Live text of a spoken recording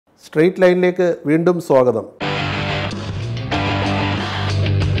Straight ലൈനിലേക്ക് വീണ്ടും സ്വാഗതം.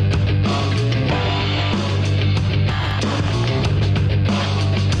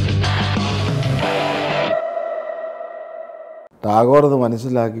 ടാഗോർ അത്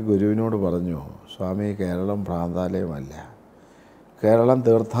മനസ്സിലാക്കി ഗുരുവിനോട് പറഞ്ഞു, സ്വാമി, കേരളം ഭ്രാന്താലയമല്ല, കേരളം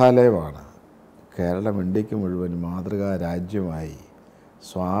തീർത്ഥാലയമാണ്. കേരളം ഇന്ത്യക്ക് മുഴുവൻ മാതൃകാ രാജ്യമായി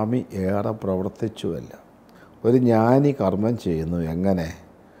സ്വാമി ഏറെ പ്രവർത്തിച്ചുവല്ല. ഒരു ജ്ഞാനി കർമ്മം ചെയ്യുന്നു എങ്ങനെ?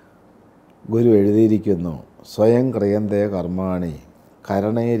 ഗുരു എഴുതിയിരിക്കുന്നു, സ്വയം ക്രിയന്തേ കർമാണി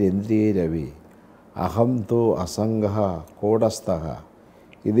കരണൈരിന്ദ്രിയരവി അഹം തു അസംഗഃ കൂടസ്ഥഃ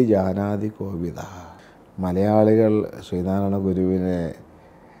ഇത് ജാനാതി കോവിദഃ. മലയാളികൾ ശ്രീനാരായണ ഗുരുവിനെ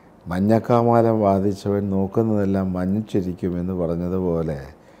മഞ്ഞക്കാമാലം വാദിച്ചവൻ നോക്കുന്നതെല്ലാം മഞ്ഞിച്ചിരിക്കുമെന്ന് പറഞ്ഞതുപോലെ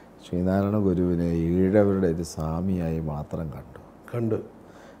ശ്രീനാരായണ ഗുരുവിനെ ഈഴവരുടെ ഒരു സ്വാമിയായി മാത്രം കണ്ടു.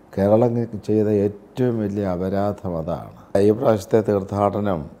 കേരളം ചെയ്ത ഏറ്റവും വലിയ അപരാധം അതാണ്. ഈ പ്രാവശ്യത്തെ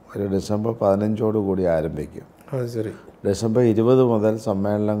തീർത്ഥാടനം ഒരു ഡിസംബർ 15 ആരംഭിക്കും. ഡിസംബർ 20 മുതൽ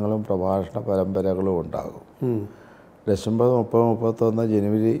സമ്മേളനങ്ങളും പ്രഭാഷണ പരമ്പരകളും ഉണ്ടാകും. ഡിസംബർ 30, 31,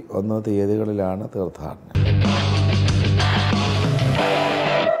 ജനുവരി 1 തീയതികളിലാണ് തീർത്ഥാടനം.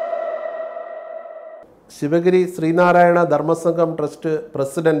 ശിവഗിരി ശ്രീനാരായണ ധർമ്മസംഘം ട്രസ്റ്റ്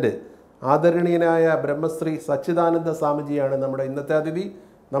പ്രസിഡന്റ് ആദരണീയനായ ബ്രഹ്മശ്രീ സച്ചിദാനന്ദ സ്വാമിജിയാണ് നമ്മുടെ ഇന്നത്തെ അതിഥി.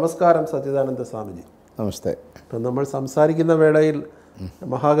 നമസ്കാരം സച്ചിദാനന്ദ സ്വാമിജി. നമസ്തേ. ഇപ്പം നമ്മൾ സംസാരിക്കുന്ന വേളയിൽ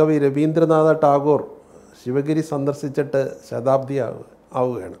മഹാകവി രവീന്ദ്രനാഥ ടാഗോർ ശിവഗിരി സന്ദർശിച്ചിട്ട് ശതാബ്ദി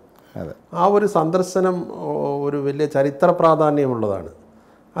ആവുകയാണ്. ആ ഒരു സന്ദർശനം ഒരു വലിയ ചരിത്ര പ്രാധാന്യമുള്ളതാണ്.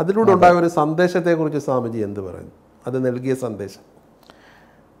 അതിലൂടെ ഉണ്ടായ ഒരു സന്ദേശത്തെക്കുറിച്ച് സ്വാമിജി എന്ത് പറയുന്നു? അത് നൽകിയ സന്ദേശം.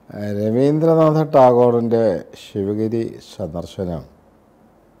 രവീന്ദ്രനാഥ ടാഗോറിൻ്റെ ശിവഗിരി സന്ദർശനം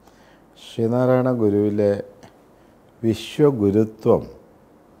ശ്രീനാരായണ ഗുരുവിലെ വിശ്വഗുരുത്വം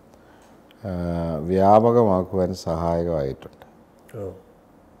വ്യാപകമാക്കുവാൻ സഹായകമായിട്ടുണ്ട്.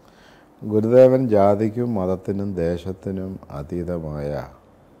 ഗുരുദേവൻ ജാതിക്കും മതത്തിനും ദേശത്തിനും അതീതമായ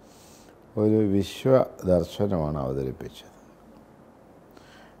ഒരു വിശ്വദർശനമാണ് അവതരിപ്പിച്ചത്.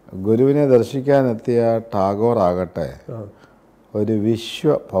 ഗുരുവിനെ ദർശിക്കാനെത്തിയ ടാഗോർ ആകട്ടെ ഒരു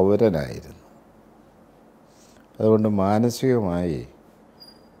വിശ്വ പൗരനായിരുന്നു. അതുകൊണ്ട് മാനസികമായി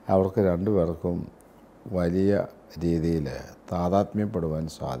അവർക്ക് രണ്ടുപേർക്കും വലിയ രീതിയിൽ താതാത്മ്യപ്പെടുവാൻ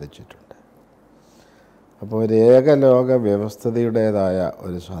സാധിച്ചിട്ടുണ്ട്. അപ്പോൾ ഒരു ഏകലോക വ്യവസ്ഥിതിയുടേതായ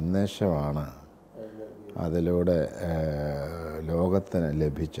ഒരു സന്ദേശമാണ് അതിലൂടെ ലോകത്തിന്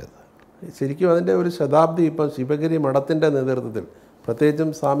ലഭിച്ചത്. ശരിക്കും അതിൻ്റെ ഒരു ശതാബ്ദി ഇപ്പം ശിവഗിരി മഠത്തിൻ്റെ നേതൃത്വത്തിൽ, പ്രത്യേകിച്ചും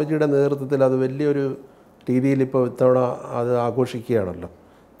സ്വാമിജിയുടെ നേതൃത്വത്തിൽ അത് വലിയൊരു രീതിയിൽ ഇപ്പോൾ ഇത്തവണ അത് ആഘോഷിക്കുകയാണല്ലോ.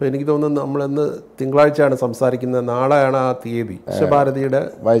 ഇപ്പോൾ എനിക്ക് തോന്നുന്നു നമ്മളിന്ന് തിങ്കളാഴ്ചയാണ് സംസാരിക്കുന്നത്, നാളെയാണ് ആ തീയതി. വിശ്വഭാരതിയുടെ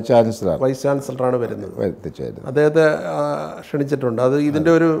വൈസ് ചാൻസലറാണ് വരുന്നത്. അദ്ദേഹത്തെ ക്ഷണിച്ചിട്ടുണ്ട്. അത്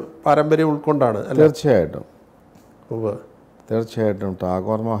ഇതിൻ്റെ ഒരു പാരമ്പര്യം ഉൾക്കൊണ്ടാണ്. തീർച്ചയായിട്ടും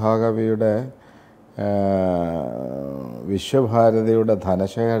ടാഗോർ മഹാകവിയുടെ വിശ്വഭാരതിയുടെ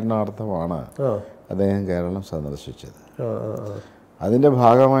ധനശേഖരണാർത്ഥമാണ് അദ്ദേഹം കേരളം സന്ദർശിച്ചത്. അതിൻ്റെ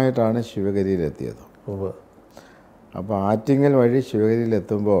ഭാഗമായിട്ടാണ് ശിവഗിരിയിലെത്തിയത്. അപ്പോൾ ആറ്റിങ്ങൽ വഴി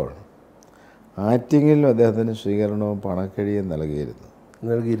ശിവഗിരിയിലെത്തുമ്പോൾ ആറ്റിങ്ങലിലും അദ്ദേഹത്തിന് സ്വീകരണവും പണക്കിഴിയും നൽകിയിരുന്നു.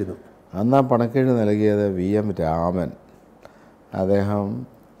 അന്ന് ആ പണക്കിഴി നൽകിയത് VM രാമൻ. അദ്ദേഹം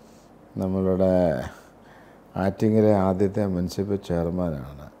നമ്മളുടെ ആറ്റിങ്ങലെ ആദ്യത്തെ മുനിസിപ്പൽ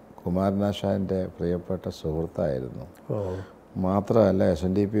ചെയർമാനാണ്. കുമാരനാശാൻ്റെ പ്രിയപ്പെട്ട സുഹൃത്തായിരുന്നു. മാത്രമല്ല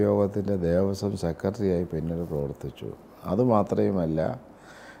SNDP യോഗത്തിൻ്റെ ദേവസ്വം സെക്രട്ടറിയായി പിന്നീട് പ്രവർത്തിച്ചു. അതുമാത്രമല്ല,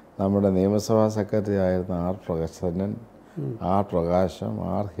 നമ്മുടെ നിയമസഭാ സെക്രട്ടറി ആയിരുന്ന പ്രസന്നൻ, പ്രകാശം,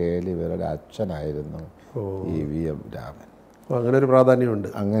 ഹേലി ഇവരുടെ അച്ഛനായിരുന്നു ഈ VM രാമൻ. അങ്ങനെ ഒരു പ്രാധാന്യമുണ്ട്.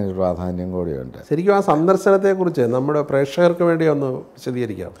 അങ്ങനെ ഒരു പ്രാധാന്യം കൂടിയുണ്ട്. ശരിക്കും ആ സന്ദർശനത്തെക്കുറിച്ച് നമ്മുടെ പ്രേക്ഷകർക്ക് വേണ്ടി ഒന്ന്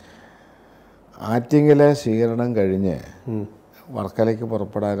വിശദീകരിക്കാം. ആറ്റിങ്ങലെ സ്വീകരണം കഴിഞ്ഞ് വർക്കലയ്ക്ക്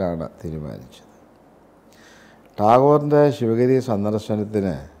പുറപ്പെടാനാണ് തീരുമാനിച്ചത്. ടാഗോറിൻ്റെ ശിവഗിരി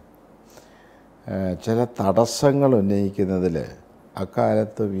സന്ദർശനത്തിന് ചില തടസ്സങ്ങൾ ഉന്നയിക്കുന്നതിൽ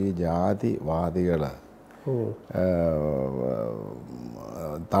അക്കാലത്തും ഈ ജാതിവാദികൾ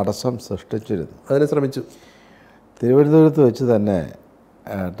തടസ്സം സൃഷ്ടിച്ചിരുന്നു. അതിന് ശ്രമിച്ചു. തിരുവനന്തപുരത്ത് വെച്ച് തന്നെ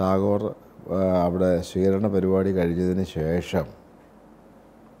ടാഗോർ അവിടെ സ്വീകരണ പരിപാടി കഴിഞ്ഞതിന് ശേഷം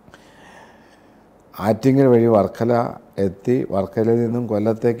ആറ്റിങ്ങൽ വഴി വർക്കല എത്തി വർക്കലയിൽ നിന്നും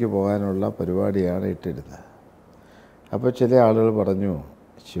കൊല്ലത്തേക്ക് പോകാനുള്ള പരിപാടിയാണ് ഇട്ടിരുന്നത്. അപ്പോൾ ചില ആളുകൾ പറഞ്ഞു,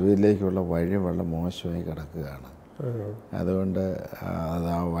 ശിവയിലേക്കുള്ള വഴി വളരെ മോശമായി കിടക്കുകയാണ്, അതുകൊണ്ട് അത്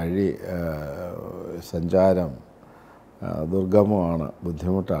ആ വഴി സഞ്ചാരം ദുർഗമമാണ്,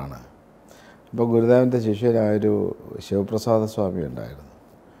 ബുദ്ധിമുട്ടാണ്. അപ്പോൾ ഗുരുദേവൻ്റെ ശിഷ്യനായൊരു ശിവപ്രസാദ സ്വാമി ഉണ്ടായിരുന്നു.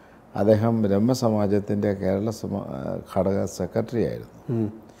 അദ്ദേഹം ബ്രഹ്മസമാജത്തിൻ്റെ കേരള ഘടക സെക്രട്ടറി ആയിരുന്നു.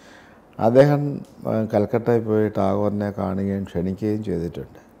 അദ്ദേഹം കൽക്കട്ടയിൽ പോയി ടാഗോറിനെ കാണുകയും ക്ഷണിക്കുകയും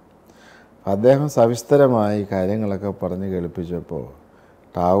ചെയ്തിട്ടുണ്ട്. അദ്ദേഹം സവിസ്തരമായി കാര്യങ്ങളൊക്കെ പറഞ്ഞ് കേൾപ്പിച്ചപ്പോൾ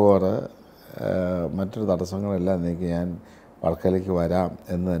ടാഗോർ മറ്റൊരു തടസ്സങ്ങളെല്ലാം നീക്കി ഞാൻ വർക്കലയ്ക്ക് വരാം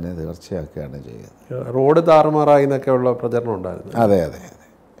എന്ന് തന്നെ തീർച്ചയാക്കുകയാണ് ചെയ്തത്. റോഡ് താറുമാറായി എന്നൊക്കെയുള്ള പ്രചരണം ഉണ്ടായിരുന്നു. അതെ അതെ അതെ.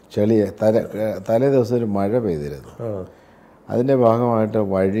 ചെളി തലേ ദിവസം ഒരു മഴ പെയ്തിരുന്നു. അതിൻ്റെ ഭാഗമായിട്ട്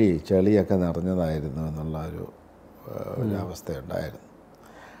വഴി ചെളിയൊക്കെ നിറഞ്ഞതായിരുന്നു എന്നുള്ള ഒരു അവസ്ഥയുണ്ടായിരുന്നു.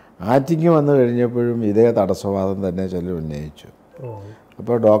 ആറ്റിങ്ങ് വന്നു കഴിഞ്ഞപ്പോഴും ഇതേ തടസ്സവാദം തന്നെ ചിലർ ഉന്നയിച്ചു.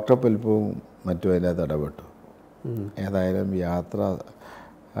 അപ്പോൾ ഡോക്ടർ പുൽപ്പും മറ്റും അതിനകത്ത് ഇടപെട്ടു. ഏതായാലും യാത്ര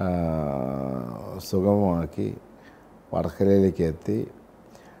സുഗമമാക്കി വർക്കലയിലേക്ക് എത്തി.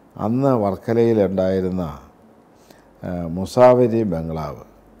 അന്ന് വർക്കലയിലുണ്ടായിരുന്ന മുസാവരി ബംഗ്ലാവ്,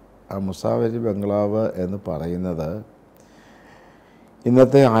 ആ മുസാവരി ബംഗ്ലാവ് എന്ന് പറയുന്നത്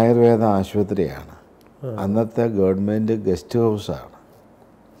ഇന്നത്തെ ആയുർവേദ ആശുപത്രിയാണ്. അന്നത്തെ ഗവൺമെൻറ് ഗസ്റ്റ് ഹൗസാണ്.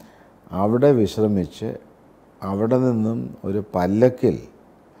 അവിടെ വിശ്രമിച്ച് അവിടെ നിന്നും ഒരു പല്ലക്കിൽ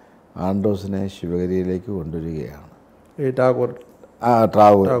ആൻഡ്രോസിനെ ശിവഗിരിയിലേക്ക് കൊണ്ടുവരികയാണ്. ഈ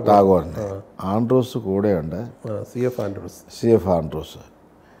ടാഗോറിനെ. ആൻഡ്രോസ് കൂടെയുണ്ട്, സി എഫ് ആൻഡ്രോസ്.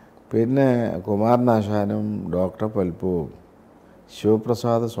 പിന്നെ കുമാരനാശാനും ഡോക്ടർ പൽപ്പുവും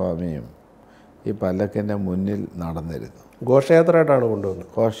ശിവപ്രസാദ സ്വാമിയും ഈ പല്ലക്കിൻ്റെ മുന്നിൽ നടന്നിരുന്നു. ഘോഷയാത്രയായിട്ടാണ് കൊണ്ടുവന്നത്.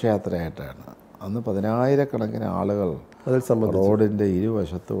 ഘോഷയാത്രയായിട്ടാണ്. അന്ന് 10,000-കണക്കിന് ആളുകൾ റോഡിൻ്റെ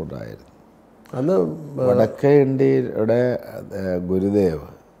ഇരുവശത്തും ഉണ്ടായിരുന്നു. അന്ന് വടക്കേ ഇന്ത്യയുടെ ഗുരുദേവ്,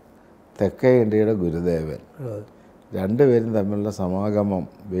 തെക്കേ ഇന്ത്യയുടെ ഗുരുദേവൻ രണ്ടുപേരും തമ്മിലുള്ള സമാഗമം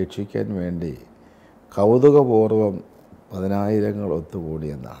വീക്ഷിക്കാൻ വേണ്ടി കൗതുകപൂർവം 10,000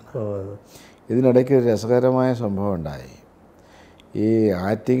 ഒത്തുകൂടിയെന്നാണ്. ഇതിനിടയ്ക്ക് ഒരു രസകരമായ സംഭവം ഉണ്ടായി. ഈ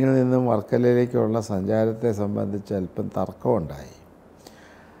ആറ്റിങ്ങിൽ നിന്നും വർക്കലയിലേക്കുള്ള സഞ്ചാരത്തെ സംബന്ധിച്ച് അല്പം തർക്കമുണ്ടായി.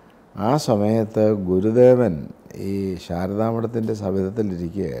 ആ സമയത്ത് ഗുരുദേവൻ ഈ ശാരദാമഠത്തിൻ്റെ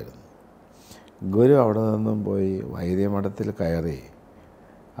സവിധത്തിലിരിക്കുകയായിരുന്നു. ഗുരു അവിടെ നിന്നും പോയി വൈദ്യമഠത്തിൽ കയറി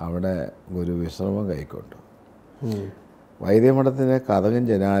അവിടെ ഗുരു വിശ്രമം കൈക്കൊണ്ടു. വൈദ്യമഠത്തിൻ്റെ കതകും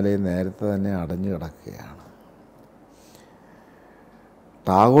ജനാലയും നേരത്തെ തന്നെ അടഞ്ഞു കിടക്കുകയാണ്.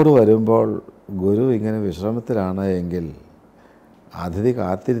 ടാഗോർ വരുമ്പോൾ ഗുരു ഇങ്ങനെ വിശ്രമത്തിലാണ് എങ്കിൽ അതിഥി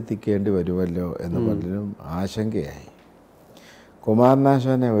കാത്തിരുത്തിക്കേണ്ടി വരുമല്ലോ എന്ന് പലരും ആശങ്കയായി.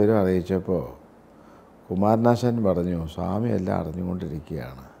 കുമാരനാശാനെ വിവരം അറിയിച്ചപ്പോൾ കുമാരനാശാൻ പറഞ്ഞു, സ്വാമി എല്ലാം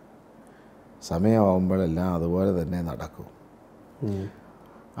അറിഞ്ഞുകൊണ്ടിരിക്കുകയാണ്, സമയമാകുമ്പോഴെല്ലാം അതുപോലെ തന്നെ നടക്കും.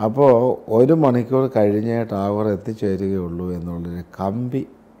 അപ്പോൾ 1 മണിക്കൂർ കഴിഞ്ഞേ ടാഗോർ എത്തിച്ചേരുകയുള്ളൂ എന്നുള്ളൊരു കമ്പി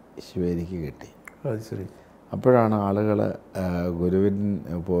ശിവേരിക്ക് കിട്ടി. ശരി. അപ്പോഴാണ് ആളുകൾ ഗുരുവിൻ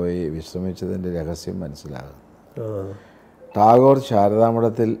പോയി വിശ്രമിച്ചതിൻ്റെ രഹസ്യം മനസ്സിലാകുന്നത്. ടാഗോർ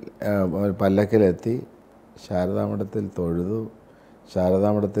ശാരദാമഠത്തിൽ പല്ലക്കിലെത്തി, ശാരദാമഠത്തിൽ തൊഴുതു,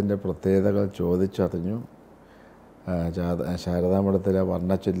 ശാരദാമഠത്തിൻ്റെ പ്രത്യേകതകൾ ചോദിച്ചറിഞ്ഞു. ശാരദാമഠത്തിലെ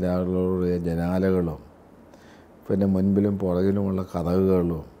വർണ്ണച്ചില്ലാകളുടെ ജനാലകളും പിന്നെ മുൻപിലും പുറകിലുമുള്ള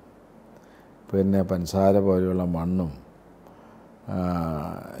കതകുകളും പിന്നെ പഞ്ചസാര പോലെയുള്ള മണ്ണും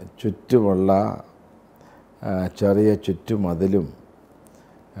ചുറ്റുമുള്ള ചെറിയ ചുറ്റുമതിലും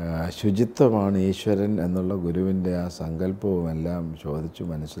ശുചിത്വമാണ് ഈശ്വരൻ എന്നുള്ള ഗുരുവിൻ്റെ ആ സങ്കല്പവുമെല്ലാം ചോദിച്ചു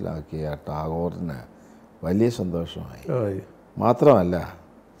മനസ്സിലാക്കിയ ടാഗോറിന് വലിയ സന്തോഷമായി. മാത്രമല്ല,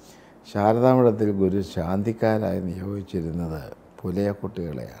 ശാരദാമഠത്തിൽ ഗുരു ശാന്തിക്കാരായി നിയോഗിച്ചിരുന്നത്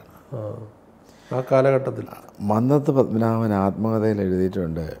പുലയക്കുട്ടികളെയാണ്. ആ കാലഘട്ടത്തിൽ മന്നത്ത് പത്മനാഭൻ ആത്മകഥയിൽ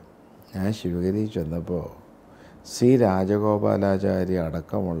എഴുതിയിട്ടുണ്ട്, ഞാൻ ശിവഗിരി ചെന്നപ്പോൾ സി രാജഗോപാലാചാര്യ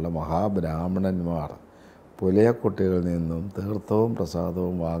അടക്കമുള്ള മഹാബ്രാഹ്മണന്മാർ പുലയക്കുട്ടികളിൽ നിന്നും തീർത്ഥവും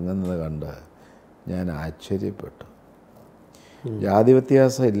പ്രസാദവും വാങ്ങുന്നത് കണ്ട് ഞാൻ ആശ്ചര്യപ്പെട്ടു. ജാതി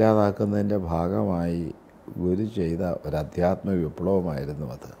വ്യത്യാസം ഇല്ലാതാക്കുന്നതിൻ്റെ ഭാഗമായി ഗുരു ചെയ്ത ഒരു അധ്യാത്മ വിപ്ലവമായിരുന്നു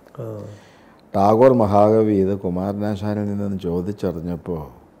അത്. ടാഗോർ മഹാകവി ഇത് കുമാരനാശാനിൽ നിന്നും ചോദിച്ചറിഞ്ഞപ്പോൾ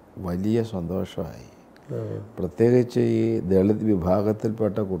വലിയ സന്തോഷമായി. പ്രത്യേകിച്ച് ഈ ദളിത്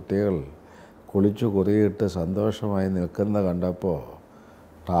വിഭാഗത്തിൽപ്പെട്ട കുട്ടികൾ കുളിച്ചു കുറിയിട്ട് സന്തോഷമായി നിൽക്കുന്ന കണ്ടപ്പോൾ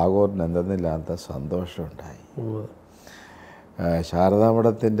ടാഗോറിന് എന്തെന്നില്ലാത്ത സന്തോഷമുണ്ടായി.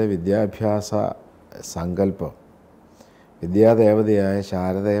 ശാരദാമഠത്തിൻ്റെ വിദ്യാഭ്യാസ സങ്കല്പം വിദ്യാദേവതയായ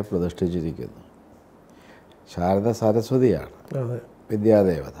ശാരദയെ പ്രതിഷ്ഠിച്ചിരിക്കുന്നു. ശാരദ സരസ്വതിയാണ്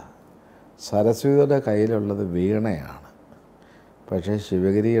വിദ്യാദേവത. സരസ്വതിയുടെ കയ്യിലുള്ളത് വീണയാണ്. പക്ഷേ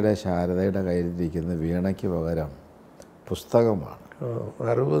ശിവഗിരിയുടെ ശാരദയുടെ കയ്യിലിരിക്കുന്ന വീണയ്ക്ക് പകരം പുസ്തകമാണ്.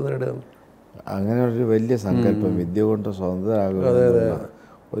 അറിവ് നേടുക, അങ്ങനെ ഒരു വലിയ സങ്കല്പം, വിദ്യ കൊണ്ട് സ്വതന്ത്രരാകുക,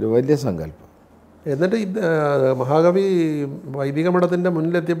 ഒരു വലിയ സങ്കല്പം. എന്നിട്ട് മഹാകവി വൈദിക മഠത്തിൻ്റെ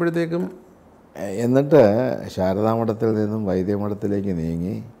മുന്നിലെത്തിയപ്പോഴത്തേക്കും എന്നിട്ട് ശാരദാമഠത്തിൽ നിന്നും വൈദ്യമഠത്തിലേക്ക്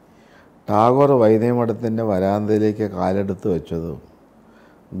നീങ്ങി ടാഗോർ വൈദ്യമഠത്തിൻ്റെ വരാന്തയിലേക്ക് കാലെടുത്ത് വെച്ചതും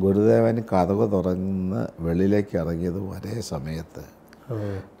ഗുരുദേവൻ കതക് തുറന്ന് വെളിയിലേക്ക് ഇറങ്ങിയതും ഒരേ സമയത്ത്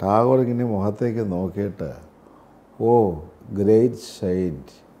ടാഗോർ ഇങ്ങനെ മുഖത്തേക്ക് നോക്കിയിട്ട്, ഓ ഗ്രേറ്റ്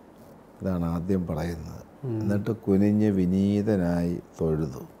സെയിൻറ്റ് ഇതാണ് ആദ്യം പറയുന്നത്. എന്നിട്ട് കുനിഞ്ഞ് വിനീതനായി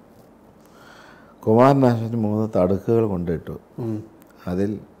തൊഴുതു. കുമാരനാശാൻ 3 തടുക്കുകൾ കൊണ്ടിട്ടു.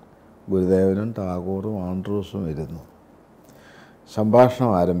 അതിൽ ഗുരുദേവനും ടാഗോറും ആൻഡ്രൂസും ഇരുന്നു.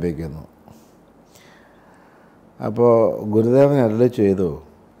 സംഭാഷണം ആരംഭിക്കുന്നു. അപ്പോൾ ഗുരുദേവൻ അരുളി ചെയ്തു,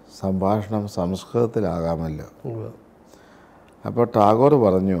 സംഭാഷണം സംസ്കൃതത്തിലാകാമല്ലോ. അപ്പോൾ ടാഗോർ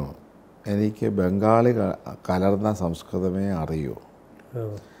പറഞ്ഞു, എനിക്ക് ബംഗാളി കലർന്ന സംസ്കൃതമേ അറിയൂ.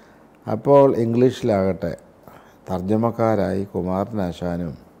 അപ്പോൾ ഇംഗ്ലീഷിലാകട്ടെ തർജ്ജമക്കാരായി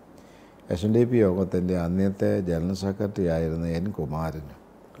കുമാരനാശാനും SNDP യോഗത്തിൻ്റെ അന്നത്തെ ജനറൽ സെക്രട്ടറി ആയിരുന്ന N. കുമാരനും.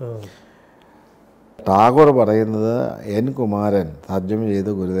 ടാഗോർ പറയുന്നത് N. കുമാരൻ തർജ്ജമ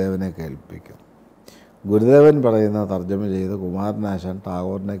ചെയ്ത് ഗുരുദേവനെ കേൾപ്പിക്കും. ഗുരുദേവൻ പറയുന്ന തർജ്ജമ ചെയ്ത് കുമാരനാശാൻ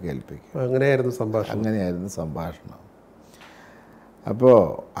ടാഗോറിനെ കേൾപ്പിക്കും. അങ്ങനെയായിരുന്നു സംഭാഷണം. അപ്പോൾ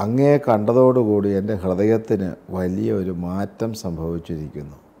അങ്ങയെ കണ്ടതോടുകൂടി എൻ്റെ ഹൃദയത്തിന് വലിയൊരു മാറ്റം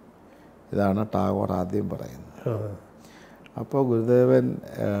സംഭവിച്ചിരിക്കുന്നു. ഇതാണ് ടാഗോർ ആദ്യം പറയുന്നത്. അപ്പോൾ ഗുരുദേവൻ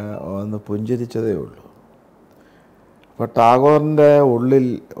ഒന്ന് പുഞ്ചിരിച്ചതേ ഉള്ളൂ. അപ്പോൾ ടാഗോറിൻ്റെ ഉള്ളിൽ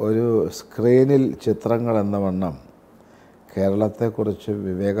ഒരു സ്ക്രീനിൽ ചിത്രങ്ങൾ എന്ന വണ്ണം കേരളത്തെക്കുറിച്ച്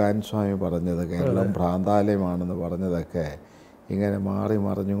വിവേകാനന്ദ സ്വാമി പറഞ്ഞത്, കേരളം ഭ്രാന്താലയമാണെന്ന് പറഞ്ഞതൊക്കെ ഇങ്ങനെ മാറി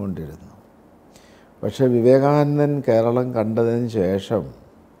മറിഞ്ഞുകൊണ്ടിരുന്നു. പക്ഷേ വിവേകാനന്ദൻ കേരളം കണ്ടതിന് ശേഷം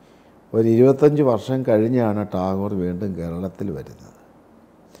ഒരു 25 വർഷം കഴിഞ്ഞാണ് ടാഗോർ വീണ്ടും കേരളത്തിൽ വരുന്നത്.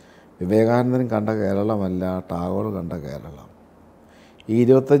 വിവേകാനന്ദൻ കണ്ട കേരളമല്ല ടാഗോർ കണ്ട കേരളം. ഈ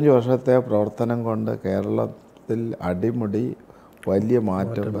 25 വർഷത്തെ പ്രവർത്തനം കൊണ്ട് കേരളത്തിൽ അടിമുടി വലിയ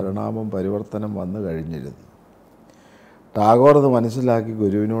മാറ്റം, പരിണാമം, പരിവർത്തനം വന്നു കഴിഞ്ഞിരുന്നു. ടാഗോർ അത് മനസ്സിലാക്കി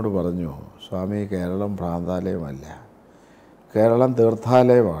ഗുരുവിനോട് പറഞ്ഞു, സ്വാമി, കേരളം ഭ്രാന്താലയമല്ല, കേരളം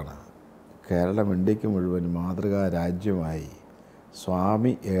തീർത്ഥാലയമാണ്. കേരളം ഇന്ത്യക്ക് മുഴുവൻ മാതൃകാ രാജ്യമായി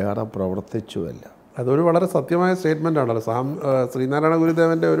സ്വാമി ഏറെ പ്രവർത്തിച്ചുവല്ല. അതൊരു വളരെ സത്യമായ സ്റ്റേറ്റ്മെൻ്റ് ആണല്ലോ. ശ്രീനാരായണ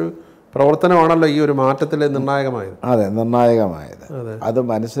ഗുരുദേവൻ്റെ ഒരു പ്രവർത്തനമാണല്ലോ ഈ ഒരു മാറ്റത്തിൽ നിർണായകമായത്. അതെ, നിർണായകമായത്. അത്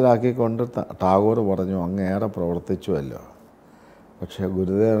മനസ്സിലാക്കിക്കൊണ്ട് ടാഗോർ പറഞ്ഞു, അങ്ങേറെ പ്രവർത്തിച്ചുവല്ലോ. പക്ഷേ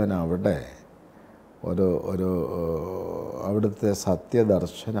ഗുരുദേവൻ അവിടെ ഒരു അവിടുത്തെ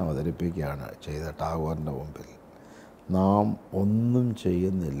സത്യദർശനം അവതരിപ്പിക്കുകയാണ് ചെയ്ത ടാഗോറിൻ്റെ മുമ്പിൽ. നാം ഒന്നും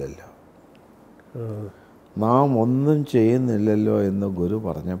ചെയ്യുന്നില്ലല്ലോ, നാം ഒന്നും ചെയ്യുന്നില്ലല്ലോ എന്ന് ഗുരു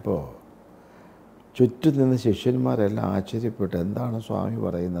പറഞ്ഞപ്പോൾ ചുറ്റും നിന്ന് ശിഷ്യന്മാരെല്ലാം ആശ്ചര്യപ്പെട്ടു. എന്താണ് സ്വാമി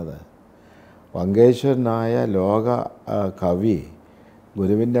പറയുന്നത്? വങ്കേശ്വരനായ ലോക കവി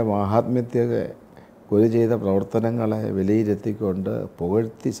ഗുരുവിൻ്റെ മാഹാത്മ്യത്തെ, ഗുരു ചെയ്ത പ്രവർത്തനങ്ങളെ വിലയിരുത്തിക്കൊണ്ട്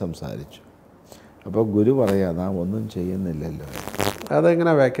പുകഴ്ത്തി സംസാരിച്ചു. അപ്പോൾ ഗുരു പറയാം, നാം ഒന്നും ചെയ്യുന്നില്ലല്ലോ.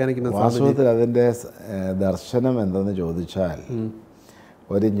 അതെങ്ങനെ വ്യാഖ്യാനിക്കുന്നത്? വാസ്തവത്തിൽ അതിൻ്റെ ദർശനം എന്തെന്ന് ചോദിച്ചാൽ,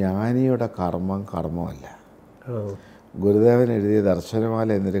 ഒരു ജ്ഞാനിയുടെ കർമ്മമല്ല. ഗുരുദേവൻ എഴുതിയ ദർശനമാല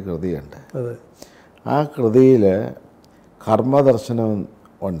എന്നൊരു കൃതിയുണ്ട്. ആ കൃതിയിൽ കർമ്മദർശനം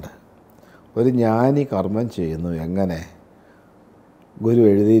ഉണ്ട്. ഒരു ജ്ഞാനി കർമ്മം ചെയ്യുന്നു. എങ്ങനെ? ഗുരു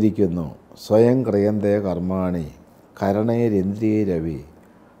എഴുതിയിരിക്കുന്നു, സ്വയം ക്രിയന്തേ കർമാണി കരണൈരിന്ദ്രിയരവി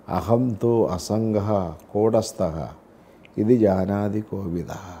അഹം തു അസംഗ കൂടസ്ഥ ഇത് ജാനാതി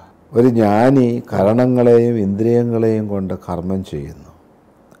കോവിദ. ഒരു ജ്ഞാനി കരണങ്ങളെയും ഇന്ദ്രിയങ്ങളെയും കൊണ്ട് കർമ്മം ചെയ്യുന്നു.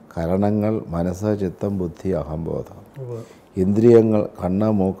 കരണങ്ങൾ മനസ്സ്, ചിത്തം, ബുദ്ധി, അഹംബോധം. ഇന്ദ്രിയങ്ങൾ കണ്ണ്,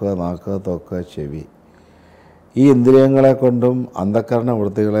 മൂക്ക്, നാക്ക്, ത്വക്ക്, ചെവി. ഈ ഇന്ദ്രിയങ്ങളെ കൊണ്ടും അന്ധക്കരണ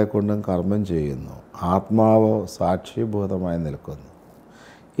വൃത്തികളെ കൊണ്ടും കർമ്മം ചെയ്യുന്നു. ആത്മാവോ സാക്ഷിഭൂതമായി നിൽക്കുന്നു.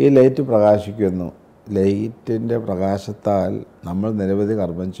 ഈ ലൈറ്റ് പ്രകാശിക്കുന്നു. ലൈറ്റിൻ്റെ പ്രകാശത്താൽ നമ്മൾ നിരവധി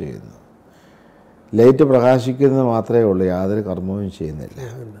കർമ്മം ചെയ്യുന്നു. ലൈറ്റ് പ്രകാശിക്കുന്നത് മാത്രമേ ഉള്ളൂ, യാതൊരു കർമ്മവും ചെയ്യുന്നില്ല.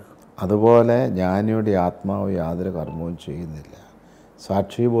 അതുപോലെ ജ്ഞാനിയുടെ ആത്മാവ് യാതൊരു കർമ്മവും ചെയ്യുന്നില്ല,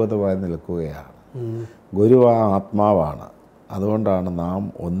 സാക്ഷിബോധമായി നിൽക്കുകയാണ്. ഗുരു ആ ആത്മാവാണ്. അതുകൊണ്ടാണ് നാം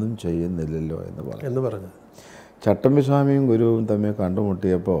ഒന്നും ചെയ്യുന്നില്ലല്ലോ എന്ന് പറഞ്ഞത്. ചട്ടമ്പിസ്വാമിയും ഗുരുവും തമ്മിൽ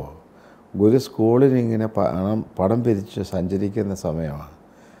കണ്ടുമുട്ടിയപ്പോൾ ഗുരു സ്കൂളിനിങ്ങനെ പടം പിരിച്ച് സഞ്ചരിക്കുന്ന സമയമാണ്.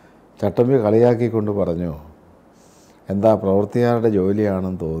 ചട്ടമ്പി കളിയാക്കിക്കൊണ്ട് പറഞ്ഞു, എന്താ പ്രവൃത്തിയാരുടെ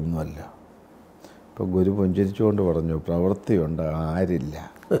ജോലിയാണെന്ന് തോന്നുന്നല്ലോ. ഇപ്പോൾ ഗുരു പുഞ്ചിരിച്ചുകൊണ്ട് പറഞ്ഞു, പ്രവൃത്തിയുണ്ട്, ആരില്ല.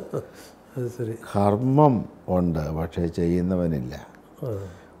 കർമ്മം ഉണ്ട്, പക്ഷേ ചെയ്യുന്നവനില്ല.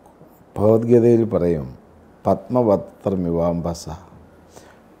 ഭഗവത്ഗീതയിൽ പറയും, പത്മപത്രമിവാംബസ,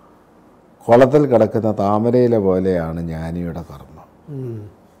 കുളത്തിൽ കിടക്കുന്ന താമരയില പോലെയാണ് ജ്ഞാനിയുടെ കർമ്മം.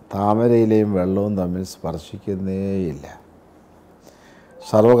 താമരയിലെയും വെള്ളവും തമ്മിൽ സ്പർശിക്കുന്നേയില്ല.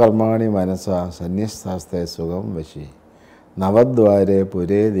 സർവകർമാണി മനസ്സ സന്യസ്താസ്തേ സുഖം വശി നവദ്വാരേ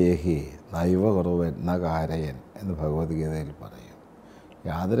പുരേ ദേഹി നൈവ കുറവൻ ന കാരയൻ എന്ന് ഭഗവത്ഗീതയിൽ പറയും.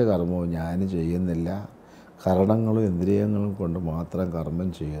 യാതൊരു കർമ്മവും ജ്ഞാനി ചെയ്യുന്നില്ല, കരണങ്ങളും ഇന്ദ്രിയങ്ങളും കൊണ്ട് മാത്രം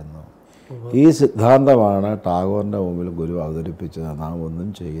കർമ്മം ചെയ്യുന്നു. ഈ സിദ്ധാന്തമാണ് ടാഗോറിൻ്റെ മുമ്പിൽ ഗുരു അവതരിപ്പിച്ചത്. നാം ഒന്നും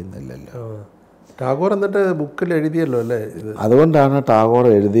ചെയ്യുന്നില്ലല്ലോ. ടാഗോർ എന്നിട്ട് ബുക്കിൽ എഴുതിയല്ലോ അല്ലേ? അതുകൊണ്ടാണ് ടാഗോർ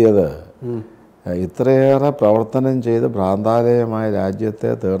എഴുതിയത്, ഇത്രയേറെ പ്രവർത്തനം ചെയ്ത് ഭ്രാന്താലയമായ രാജ്യത്തെ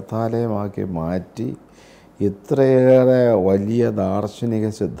തീർത്ഥാലയമാക്കി മാറ്റി ഇത്രയേറെ വലിയ ദാർശനിക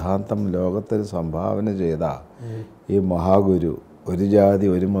സിദ്ധാന്തം ലോകത്തിന് സംഭാവന ചെയ്ത ഈ മഹാഗുരു, ഒരു ജാതി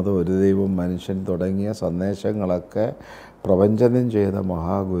ഒരു മതം ഒരു ദൈവം മനുഷ്യൻ തുടങ്ങിയ സന്ദേശങ്ങളൊക്കെ പ്രവചനം ചെയ്ത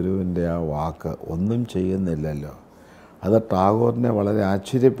മഹാഗുരുവിൻ്റെ ആ വാക്ക് ഒന്നും ചെയ്യുന്നില്ലല്ലോ. അത് ടാഗോറിനെ വളരെ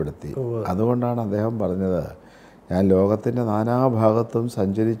ആശ്ചര്യപ്പെടുത്തി. അതുകൊണ്ടാണ് അദ്ദേഹം പറഞ്ഞത്, ഞാൻ ലോകത്തിൻ്റെ നാനാഭാഗത്തും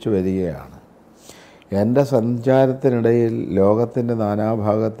സഞ്ചരിച്ചു വരികയാണ്. എൻ്റെ സഞ്ചാരത്തിനിടയിൽ ലോകത്തിൻ്റെ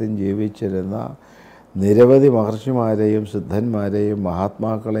നാനാഭാഗത്തും ജീവിച്ചിരുന്ന നിരവധി മഹർഷിമാരെയും സിദ്ധന്മാരെയും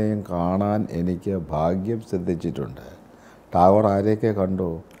മഹാത്മാക്കളെയും കാണാൻ എനിക്ക് ഭാഗ്യം സിദ്ധിച്ചിട്ടുണ്ട്. ടാഗോർ ആരെയൊക്കെ കണ്ടു?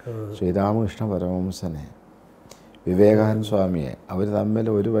 ശ്രീരാമകൃഷ്ണ പരമഹംസനെ, വിവേകാനന്ദ സ്വാമിയെ. അവർ തമ്മിൽ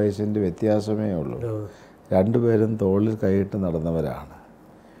 1 വയസ്സിൻ്റെ വ്യത്യാസമേ ഉള്ളൂ. രണ്ടുപേരും തോളിൽ കൈയിട്ട് നടന്നവരാണ്.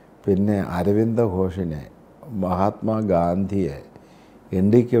 പിന്നെ അരവിന്ദ ഘോഷിനെ, മഹാത്മാഗാന്ധിയെ,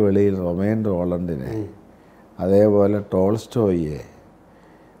 ഇന്ത്യക്ക് വെളിയിൽ റൊമേൻ റോളണ്ടിനെ, അതേപോലെ ടോൾസ്റ്റോയിയെ,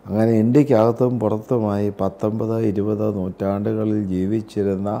 അങ്ങനെ ഇന്ത്യക്കകത്തും പുറത്തുമായി 19, 20 നൂറ്റാണ്ടുകളിൽ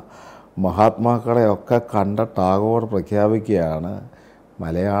ജീവിച്ചിരുന്ന മഹാത്മാക്കളെയൊക്കെ കണ്ട ടാഗോർ പ്രഖ്യാപിക്കുകയാണ്,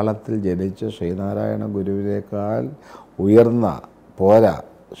 മലയാളത്തിൽ ജനിച്ച ശ്രീനാരായണ ഗുരുവിനേക്കാൾ ഉയർന്ന പോരാ,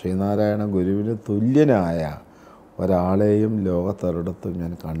 ശ്രീനാരായണ ഗുരുവിന് തുല്യനായ ഒരാളെയും ലോകത്തൊരിടത്തും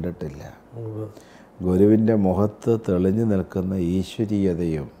ഞാൻ കണ്ടിട്ടില്ല. ഗുരുവിൻ്റെ മുഖത്ത് തെളിഞ്ഞു നിൽക്കുന്ന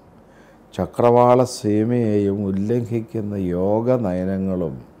ഈശ്വരീയതയും ചക്രവാള സീമയെയും ഉല്ലംഘിക്കുന്ന യോഗ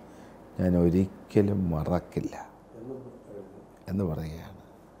നയനങ്ങളും ഞാൻ ഒരിക്കലും മറക്കില്ല എന്ന് പറയുകയാണ്.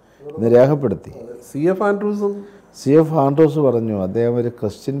 ഇന്ന് രേഖപ്പെടുത്തി. സി എഫ് ആൻഡ്രൂസ് പറഞ്ഞു, അദ്ദേഹം ഒരു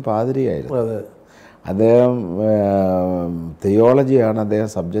ക്രിസ്ത്യൻ പാതിരിയായിരുന്നു. അദ്ദേഹം തിയോളജിയാണ് അദ്ദേഹം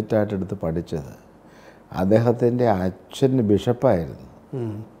സബ്ജക്റ്റായിട്ട് എടുത്ത് പഠിച്ചത്. അദ്ദേഹത്തിൻ്റെ അച്ഛൻ ബിഷപ്പായിരുന്നു.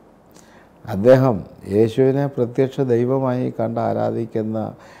 അദ്ദേഹം യേശുവിനെ പ്രത്യക്ഷ ദൈവമായി കണ്ട് ആരാധിക്കുന്ന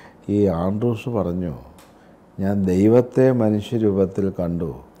ഈ ആൻഡ്രൂസ് പറഞ്ഞു, ഞാൻ ദൈവത്തെ മനുഷ്യരൂപത്തിൽ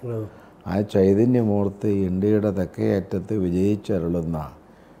കണ്ടു. ആ ചൈതന്യമൂർത്തി ഇന്ത്യയുടെ തെക്കേയറ്റത്ത് വിജയിച്ചരുളുന്ന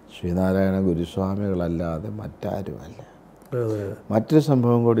ശ്രീനാരായണ ഗുരുസ്വാമികളല്ലാതെ മറ്റാരുമല്ല. മറ്റൊരു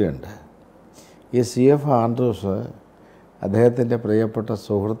സംഭവം കൂടിയുണ്ട്. ഈ സി എഫ് ആൻഡ്രൂസ് അദ്ദേഹത്തിൻ്റെ പ്രിയപ്പെട്ട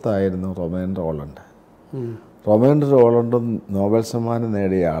സുഹൃത്തായിരുന്നു റൊമേൻ റോളണ്ട്. റൊമേൻ റോളണ്ടും നോബൽ സമ്മാനം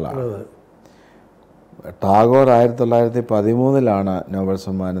നേടിയ ആളാണ്. ടാഗോർ 1913 നോബൽ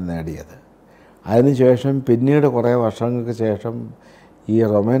സമ്മാനം നേടിയത്. അതിനുശേഷം പിന്നീട് കുറേ വർഷങ്ങൾക്ക് ശേഷം ഈ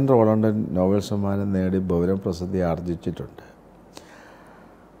റൊമേൻ റോളണ്ടൻ നോബൽ സമ്മാനം നേടി ബഹുരപ്രസിദ്ധി ആർജിച്ചിട്ടുണ്ട്.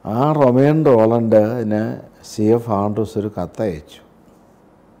 ആ റൊമേൻ റോളണ്ടിന് സി എഫ് ആൻഡ്രൂസ് ഒരു കത്തയച്ചു.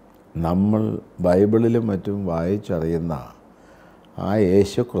 നമ്മൾ ബൈബിളിലും മറ്റും വായിച്ചറിയുന്ന ആ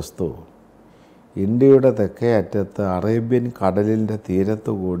യേശു ക്രിസ്തു ഇന്ത്യയുടെ തെക്കേ അറ്റത്ത് അറേബ്യൻ കടലിൻ്റെ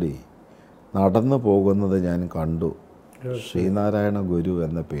തീരത്തുകൂടി നടന്നു പോകുന്നത് ഞാൻ കണ്ടു, ശ്രീനാരായണ ഗുരു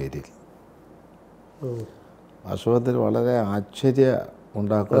എന്ന പേരിൽ. വാസ്തവത്തിൽ വളരെ ആശ്ചര്യം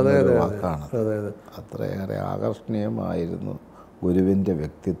ഉണ്ടാക്കുന്ന ഒരു വാക്കാണ്. അത്രയേറെ ആകർഷണീയമായിരുന്നു ഗുരുവിൻ്റെ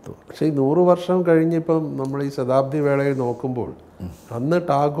വ്യക്തിത്വം. പക്ഷേ ഈ 100 വർഷം കഴിഞ്ഞിപ്പം നമ്മൾ ഈ ശതാബ്ദി വേളയിൽ നോക്കുമ്പോൾ അന്ന്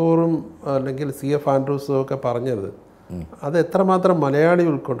ടാഗോറും അല്ലെങ്കിൽ സി എഫ് ആൻഡ്രൂസും ഒക്കെ പറഞ്ഞത് അത് എത്രമാത്രം മലയാളി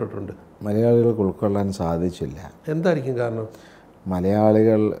ഉൾക്കൊണ്ടിട്ടുണ്ട്? മലയാളികൾക്ക് ഉൾക്കൊള്ളാൻ സാധിച്ചില്ല. എന്തായിരിക്കും കാരണം?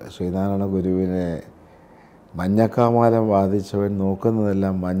 മലയാളികൾ ശ്രീനാരായണ ഗുരുവിനെ മഞ്ഞക്കാമാലം വാദിച്ചവൻ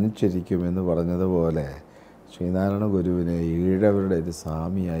നോക്കുന്നതെല്ലാം മഞ്ഞിച്ചിരിക്കുമെന്ന് പറഞ്ഞതുപോലെ ശ്രീനാരായണ ഗുരുവിനെ ഈഴവരുടെ ഒരു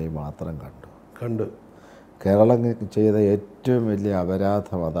സ്വാമിയായി മാത്രം കണ്ടു. കേരളം ചെയ്ത ഏറ്റവും വലിയ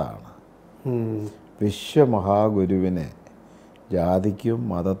അപരാധം അതാണ്. വിശ്വമഹാഗുരുവിനെ ജാതിക്കും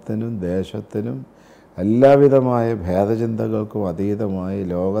മതത്തിനും ദേശത്തിനും എല്ലാവിധമായ ഭേദചിന്തകൾക്കും അതീതമായി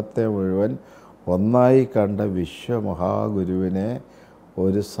ലോകത്തെ മുഴുവൻ ഒന്നായി കണ്ട വിശ്വമഹാഗുരുവിനെ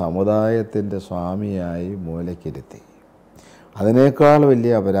ഒരു സമുദായത്തിൻ്റെ സ്വാമിയായി മൂലക്കിരുത്തി. അതിനേക്കാൾ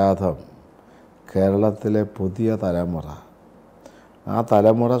വലിയ അപരാധം കേരളത്തിലെ പുതിയ തലമുറ, ആ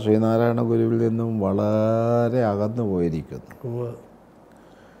തലമുറ ശ്രീനാരായണ ഗുരുവിൽ നിന്നും വളരെ അകന്നു പോയിരിക്കുന്നു.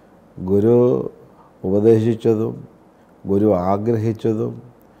 ഗുരു ഉപദേശിച്ചതും ഗുരു ആഗ്രഹിച്ചതും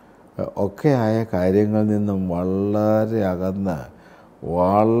ഒക്കെയായ കാര്യങ്ങളിൽ നിന്നും വളരെ അകന്ന്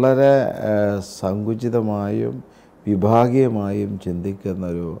വളരെ സങ്കുചിതമായും വിഭാഗീയമായും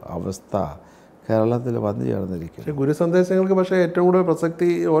ചിന്തിക്കുന്നൊരു അവസ്ഥ കേരളത്തിൽ വന്നു ചേർന്നിരിക്കുന്നു. ഗുരു സന്ദേശങ്ങൾക്ക് പക്ഷേ ഏറ്റവും കൂടുതൽ പ്രസക്തി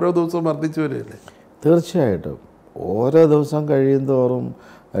ഓരോ ദിവസവും വർദ്ധിച്ചു വരികയല്ലേ? തീർച്ചയായിട്ടും. ഓരോ ദിവസം കഴിയുന്തോറും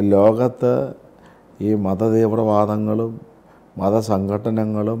ലോകത്ത് ഈ മതതീവ്രവാദങ്ങളും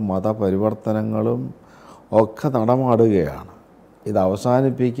മതസംഘടനകളും മതപരിവർത്തനങ്ങളും ഒക്കെ നടമാടുകയാണ്. ഇത്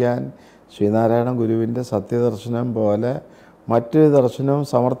അവസാനിപ്പിക്കാൻ ശ്രീനാരായണ ഗുരുവിൻ്റെ സത്യദർശനം പോലെ മറ്റൊരു ദർശനവും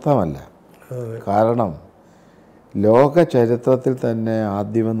സമർത്ഥമല്ല. കാരണം ലോക ചരിത്രത്തിൽ തന്നെ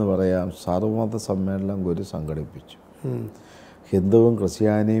ആദ്യമെന്ന് പറയാം സർവമത സമ്മേളനം ഗുരു സംഘടിപ്പിച്ചു. ഹിന്ദുവും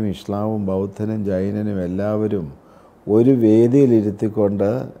ക്രിസ്ത്യാനിയും ഇസ്ലാമും ബൗദ്ധനും ജൈനനും എല്ലാവരും ഒരു വേദിയിലിരുത്തിക്കൊണ്ട്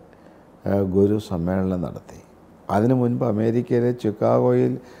ഗുരു സമ്മേളനം നടത്തി. അതിനു മുൻപ് അമേരിക്കയിലെ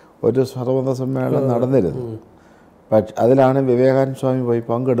ചിക്കാഗോയിൽ ഒരു സർവ്വമത സമ്മേളനം നടന്നിരുന്നു. പക്ഷെ അതിലാണ് വിവേകാനന്ദ സ്വാമി പോയി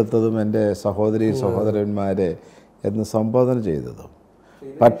പങ്കെടുത്തതും എൻ്റെ സഹോദരി സഹോദരന്മാരെ എന്ന് സംബോധന ചെയ്തതും.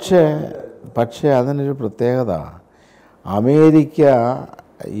 പക്ഷേ അതിനൊരു പ്രത്യേകത, അമേരിക്ക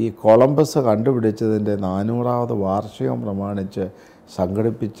ഈ കൊളംബസ് കണ്ടുപിടിച്ചതിൻ്റെ 400ാമത് വാർഷികം പ്രമാണിച്ച്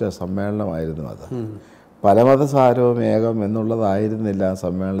സംഘടിപ്പിച്ച സമ്മേളനമായിരുന്നു അത്. പലമതസാരവും ഏകം എന്നുള്ളതായിരുന്നില്ല ആ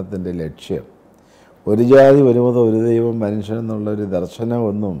സമ്മേളനത്തിൻ്റെ ലക്ഷ്യം. ഒരു ജാതി ഒരു മതം ഒരു ദൈവം മനുഷ്യൻ എന്നുള്ളൊരു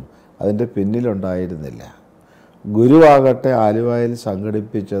ദർശനമൊന്നും അതിൻ്റെ പിന്നിലുണ്ടായിരുന്നില്ല. ഗുരുവാകട്ടെ ആലുവയിൽ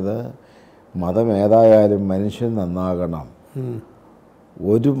സംഘടിപ്പിച്ചത് മതം ഏതായാലും മനുഷ്യൻ നന്നാകണം,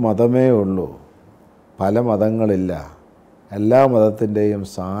 ഒരു മതമേ ഉള്ളൂ, പല മതങ്ങളില്ല, എല്ലാ മതത്തിൻ്റെയും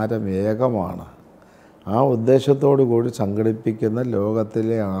സാരം ഏകമാണ്. ആ ഉദ്ദേശത്തോടു കൂടി സംഘടിപ്പിക്കുന്ന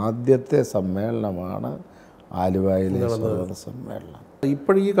ലോകത്തിലെ ആദ്യത്തെ സമ്മേളനമാണ് ആലുവയിലെ സർവ്വമത സമ്മേളനം.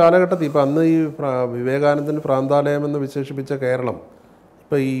 ഇപ്പോഴീ കാലഘട്ടത്തിൽ ഇപ്പം അന്ന് ഈ വിവേകാനന്ദൻ പ്രാന്താലയം എന്ന് വിശേഷിപ്പിച്ച കേരളം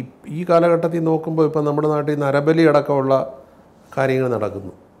ഇപ്പോൾ ഈ കാലഘട്ടത്തിൽ നോക്കുമ്പോൾ ഇപ്പം നമ്മുടെ നാട്ടിൽ നരബലി അടക്കമുള്ള കാര്യങ്ങൾ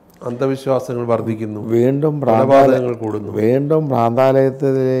നടക്കുന്നു, അന്ധവിശ്വാസങ്ങൾ വർദ്ധിക്കുന്നു, വീണ്ടും കൊലപാതകങ്ങൾ കൂടുന്നു. വീണ്ടും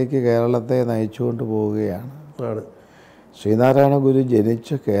പ്രാന്താലയത്തിലേക്ക് കേരളത്തെ നയിച്ചുകൊണ്ട് പോവുകയാണ്. ശ്രീനാരായണ ഗുരു ജനിച്ച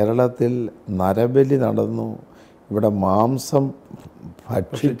കേരളത്തിൽ നരബലി നടന്നു, ഇവിടെ മാംസം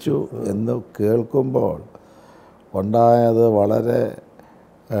ഭക്ഷിച്ചു എന്ന് കേൾക്കുമ്പോൾ ഉണ്ടായത് വളരെ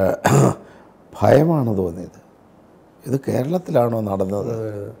ഭയമാണ് തോന്നിയത്. ഇത് കേരളത്തിലാണോ നടന്നത്?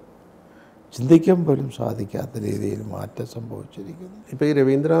 ചിന്തിക്കാൻ പോലും സാധിക്കാത്ത രീതിയിൽ മാറ്റം സംഭവിച്ചിരിക്കുന്നു. ഇപ്പോൾ ഈ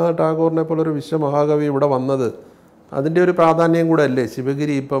രവീന്ദ്രനാഥ് ടാഗോറിനെ പോലൊരു വിശ്വമഹാകവി ഇവിടെ വന്നത് അതിൻ്റെ ഒരു പ്രാധാന്യം കൂടെ അല്ലേ?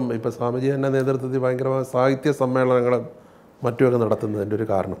 ശിവഗിരി ഇപ്പം സ്വാമിജിയുടെ നേതൃത്വത്തിൽ ഭയങ്കരമായ സാഹിത്യ സമ്മേളനങ്ങളും മറ്റുമൊക്കെ നടത്തുന്നതിൻ്റെ ഒരു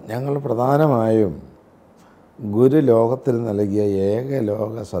കാരണം. ഞങ്ങൾ പ്രധാനമായും ഗുരു ലോകത്തിൽ നൽകിയ ഏക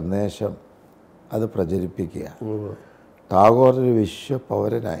ലോക സന്ദേശം അത് പ്രചരിപ്പിക്കുക. ടാഗോർ ഒരു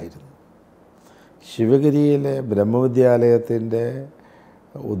വിശ്വപൗരനായിരുന്നു. ശിവഗിരിയിലെ ബ്രഹ്മവിദ്യാലയത്തിൻ്റെ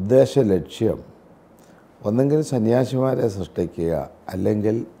ഉദ്ദേശ ലക്ഷ്യം ഒന്നെങ്കിൽ സന്യാസിമാരെ സൃഷ്ടിക്കുക,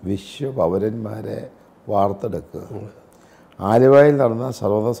 അല്ലെങ്കിൽ വിശ്വപൗരന്മാരെ വാർത്തെടുക്കുക. ആലുവയിൽ നടന്ന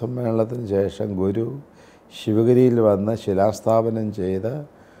സർവ്വമത സമ്മേളനത്തിന് ശേഷം ഗുരു ശിവഗിരിയിൽ വന്ന് ശിലാസ്ഥാപനം ചെയ്ത്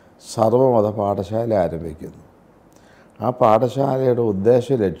സർവ്വമത പാഠശാല ആരംഭിക്കുന്നു. ആ പാഠശാലയുടെ ഉദ്ദേശ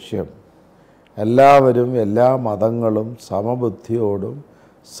ലക്ഷ്യം എല്ലാവരും എല്ലാ മതങ്ങളും സമബുദ്ധിയോടും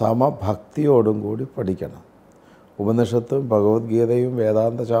സമഭക്തിയോടും കൂടി പഠിക്കണം. ഉപനിഷത്തും ഭഗവത്ഗീതയും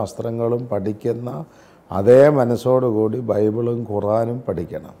വേദാന്ത ശാസ്ത്രങ്ങളും പഠിക്കുന്ന അതേ മനസ്സോടുകൂടി ബൈബിളും ഖുറാനും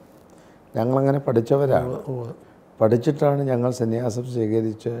പഠിക്കണം. ഞങ്ങളങ്ങനെ പഠിച്ചവരാണ്. പഠിച്ചിട്ടാണ് ഞങ്ങൾ സന്യാസം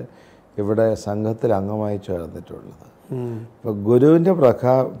സ്വീകരിച്ച് ഇവിടെ സംഘത്തിൽ അംഗമായി ചേർന്നിട്ടുള്ളത്. ഇപ്പോൾ ഗുരുവിൻ്റെ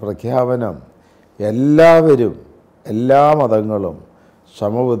പ്രഖ്യാപനം എല്ലാവരും എല്ലാ മതങ്ങളും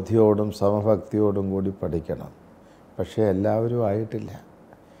സമബുദ്ധിയോടും സമഭക്തിയോടും കൂടി പഠിക്കണം. പക്ഷേ എല്ലാവരും ആയിട്ടില്ല.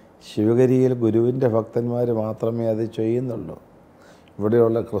 ശിവഗിരിയിൽ ഗുരുവിൻ്റെ ഭക്തന്മാർ മാത്രമേ അത് ചെയ്യുന്നുള്ളൂ.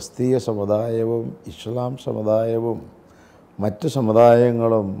 ഇവിടെയുള്ള ക്രിസ്തീയ സമുദായവും ഇസ്ലാം സമുദായവും മറ്റ്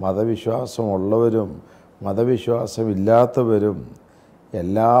സമുദായങ്ങളും മതവിശ്വാസമുള്ളവരും മതവിശ്വാസമില്ലാത്തവരും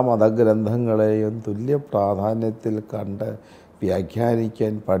എല്ലാ മതഗ്രന്ഥങ്ങളെയും തുല്യ പ്രാധാന്യത്തിൽ കണ്ട്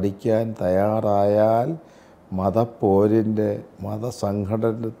വ്യാഖ്യാനിക്കാൻ പഠിക്കാൻ തയ്യാറായാൽ മതപ്പോരിൻ്റെ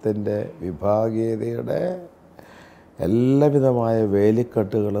മതസംഘടനത്തിൻ്റെ വിഭാഗീയതയുടെ എല്ലാവിധമായ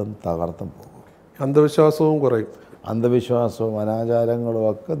വേലിക്കെട്ടുകളും തകർന്നു പോകും. അന്ധവിശ്വാസവും കുറയും. അന്ധവിശ്വാസവും അനാചാരങ്ങളും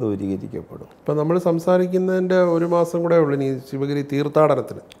ഒക്കെ ദൂരീകരിക്കപ്പെടും. ഇപ്പം നമ്മൾ സംസാരിക്കുന്നതിൻ്റെ ഒരു മാസം കൂടെ ഉള്ളൂ ഇനി ശിവഗിരി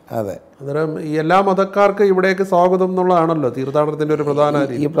തീർത്ഥാടനത്തിന്. അതെ, അന്നേരം ഈ എല്ലാ മതക്കാർക്ക് ഇവിടേക്ക് സ്വാഗതം എന്നുള്ളതാണല്ലോ തീർത്ഥാടനത്തിൻ്റെ ഒരു പ്രധാന.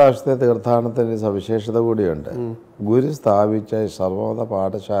 ഈ പ്രാവശ്യത്തെ തീർത്ഥാടനത്തിൻ്റെ സവിശേഷത കൂടിയുണ്ട്. ഗുരു സ്ഥാപിച്ച സർവ്വമത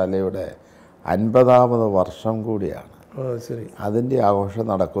പാഠശാലയുടെ 50ാമത് വർഷം കൂടിയാണ്. ശരി, അതിൻ്റെ ആഘോഷം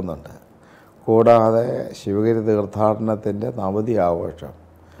നടക്കുന്നുണ്ട്. കൂടാതെ ശിവഗിരി തീർത്ഥാടനത്തിൻ്റെ നവതി ആഘോഷം.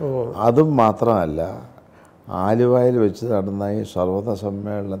 അതും മാത്രമല്ല, ആലുവയിൽ വെച്ച് നടന്ന ഈ സർവ്വമത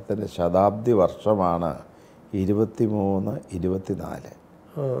സമ്മേളനത്തിൻ്റെ ശതാബ്ദി വർഷമാണ് 23-24.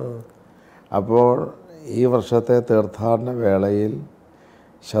 അപ്പോൾ ഈ വർഷത്തെ തീർത്ഥാടന വേളയിൽ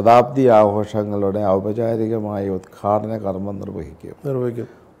ശതാബ്ദി ആഘോഷങ്ങളുടെ ഔപചാരികമായ ഉദ്ഘാടന കർമ്മം നിർവഹിക്കും.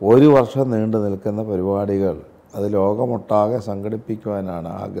 ഒരു വർഷം നീണ്ടു നിൽക്കുന്ന പരിപാടികൾ അത് ലോകമൊട്ടാകെ സംഘടിപ്പിക്കുവാനാണ്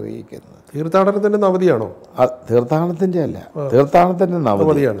ആഗ്രഹിക്കുന്നത്. തീർത്ഥാടനത്തിൻ്റെ നവതിയാണോ? തീർത്ഥാടനത്തിൻ്റെ അല്ല, തീർത്ഥാടനത്തിൻ്റെ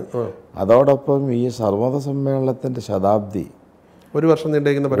നവതിയാണ്. അതോടൊപ്പം ഈ സർവ്വമത സമ്മേളനത്തിൻ്റെ ശതാബ്ദി ഒരു വർഷം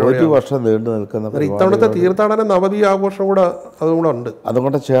നീണ്ടു നിൽക്കുന്ന ഇത്തവണത്തെ തീർത്ഥാടന നവതി ആഘോഷം കൂടെ അതുകൂടെ ഉണ്ട്.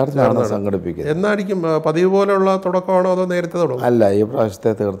 അതുകൊണ്ട് ചേർന്നാണ് സംഘടിപ്പിക്കുന്നത്. എന്നായിരിക്കും പതിവ് പോലെയുള്ള തുടക്കമാണോ അതോ നേരത്തെ തുടങ്ങും? അല്ല, ഈ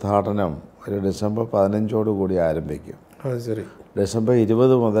പ്രാവശ്യത്തെ തീർത്ഥാടനം ഒരു ഡിസംബർ 15 കൂടി ആരംഭിക്കും. ശരി, ഡിസംബർ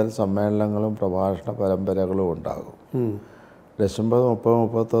 20 മുതൽ സമ്മേളനങ്ങളും പ്രഭാഷണ പരമ്പരകളും ഉണ്ടാകും. ഡിസംബർ 30,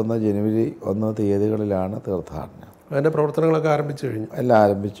 31, ജനുവരി 1 തീയതികളിലാണ് തീർത്ഥാടനം. അതിൻ്റെ പ്രവർത്തനങ്ങളൊക്കെ ആരംഭിച്ചു കഴിഞ്ഞു. എല്ലാം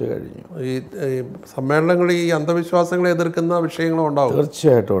ആരംഭിച്ചു കഴിഞ്ഞു. ഈ സമ്മേളനങ്ങൾ ഈ അന്ധവിശ്വാസങ്ങളെ എതിർക്കുന്ന വിഷയങ്ങളും ഉണ്ടാവും.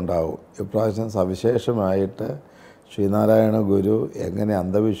 തീർച്ചയായിട്ടും ഉണ്ടാവും. ഇപ്രാവശ്യം സവിശേഷമായിട്ട് ശ്രീനാരായണ ഗുരു എങ്ങനെ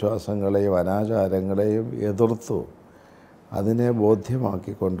അന്ധവിശ്വാസങ്ങളെയും അനാചാരങ്ങളെയും എതിർത്തു, അതിനെ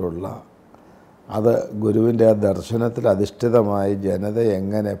ബോധ്യമാക്കിക്കൊണ്ടുള്ള, അത് ഗുരുവിൻ്റെ ആ ദർശനത്തിൽ അധിഷ്ഠിതമായി ജനത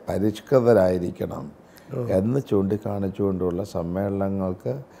എങ്ങനെ പരിഷ്കൃതരായിരിക്കണം എന്ന് ചൂണ്ടിക്കാണിച്ചുകൊണ്ടുള്ള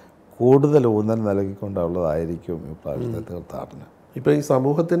സമ്മേളനങ്ങൾക്ക് കൂടുതൽ ഊന്നൽ നൽകിക്കൊണ്ടുള്ളതായിരിക്കും ഈ പ്രാവശ്യത്തെ തീർത്ഥാടനം. ഇപ്പോൾ ഈ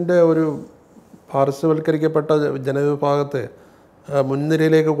സമൂഹത്തിൻ്റെ ഒരു പാർശ്വവൽക്കരിക്കപ്പെട്ട ജനവിഭാഗത്തെ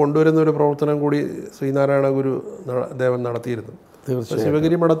മുൻനിരയിലേക്ക് കൊണ്ടുവരുന്ന ഒരു പ്രവർത്തനം കൂടി ശ്രീനാരായണ ഗുരു ദേവൻ നടത്തിയിരുന്നു.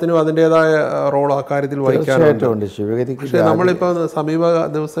 ശിവഗിരി മഠത്തിനും അതിൻ്റേതായ റോൾ അക്കാര്യത്തിൽ വഹിക്കാറുണ്ട്. ശിവഗിരിക്ക് പക്ഷേ നമ്മളിപ്പോൾ സമീപ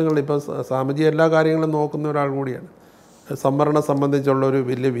ദിവസങ്ങളിൽ ഇപ്പോൾ സ്വാമിജി എല്ലാ കാര്യങ്ങളും നോക്കുന്ന ഒരാൾ കൂടിയാണ്. സംവരണം സംബന്ധിച്ചുള്ള ഒരു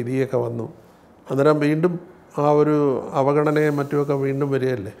വലിയ വിധിയൊക്കെ വന്നു. അന്നേരം വീണ്ടും ആ ഒരു അവഗണനയും മറ്റുമൊക്കെ വീണ്ടും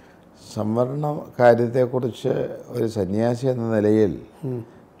വരികയല്ലേ. സംവരണ കാര്യത്തെക്കുറിച്ച് ഒരു സന്യാസി എന്ന നിലയിൽ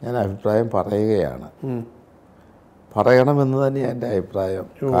ഞാൻ അഭിപ്രായം പറയുകയാണ്. പറയണമെന്ന് തന്നെ എൻ്റെ അഭിപ്രായം.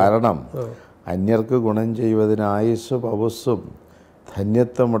 കാരണം അന്യർക്ക് ഗുണം ചെയ്യുവതിന് ആയുസ്സും പവസ്സും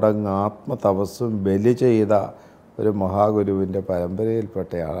ധന്യത്വമുടങ്ങ ആത്മതപസ്സും ബലി ചെയ്ത ഒരു മഹാഗുരുവിൻ്റെ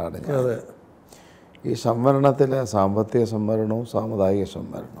പരമ്പരയിൽപ്പെട്ടയാളാണ് ഞാൻ. ഈ സംവരണത്തിലെ സാമ്പത്തിക സംവരണവും സാമുദായിക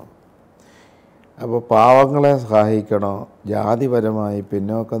സംവരണവും, അപ്പോൾ പാവങ്ങളെ സഹായിക്കണോ, ജാതിപരമായി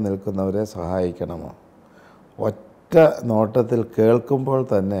പിന്നോക്കം നിൽക്കുന്നവരെ സഹായിക്കണമോ? ഒറ്റ നോട്ടത്തിൽ കേൾക്കുമ്പോൾ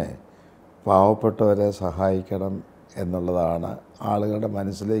തന്നെ പാവപ്പെട്ടവരെ സഹായിക്കണം എന്നുള്ളതാണ് ആളുകളുടെ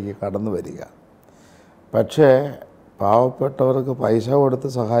മനസ്സിലേക്ക് കടന്നു വരിക. പക്ഷേ പാവപ്പെട്ടവർക്ക് പൈസ കൊടുത്ത്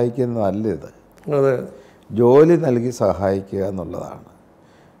സഹായിക്കുന്നതല്ല ഇത്. ജോലി നൽകി സഹായിക്കുക എന്നുള്ളതാണ്.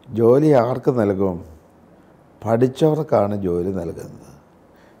 ജോലി ആർക്ക് നൽകും? പഠിച്ചവർക്കാണ് ജോലി നൽകുന്നത്.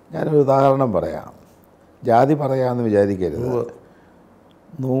 ഞാനൊരു ഉദാഹരണം പറയാം, ജാതി പറയാമെന്ന് വിചാരിക്കരുത്.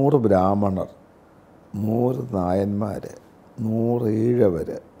 100 ബ്രാഹ്മണർ, 100 നായന്മാർ, 100 ഈഴവർ,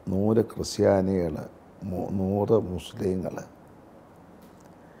 100 ക്രിസ്ത്യാനികൾ, 100 മുസ്ലിങ്ങൾ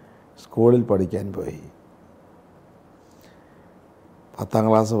സ്കൂളിൽ പഠിക്കാൻ പോയി. 10ാം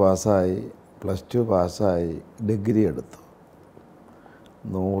ക്ലാസ് പാസ്സായി, +2 പാസ്സായി, ഡിഗ്രി എടുത്തു.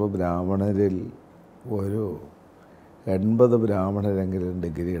 100 ബ്രാഹ്മണരിൽ ഒരു 80 ബ്രാഹ്മണരെങ്കിലും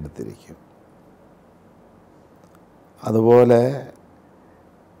ഡിഗ്രി എടുത്തിരിക്കും. അതുപോലെ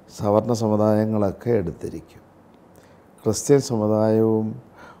സവർണ സമുദായങ്ങളൊക്കെ എടുത്തിരിക്കും. ക്രിസ്ത്യൻ സമുദായവും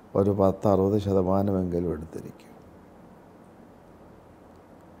ഒരു 10-60% എടുത്തിരിക്കും.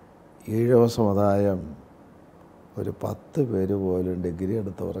 ഈഴവ സമുദായം ഒരു 10 പേര് പോലും ഡിഗ്രി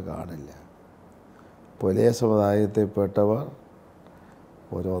എടുത്തവർ കാണില്ല. പുലയ സമുദായത്തിൽപ്പെട്ടവർ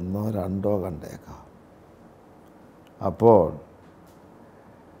ഒരു 1-2 കണ്ടേക്കാം. അപ്പോൾ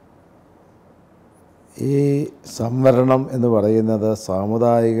ഈ സംവരണം എന്ന് പറയുന്നത്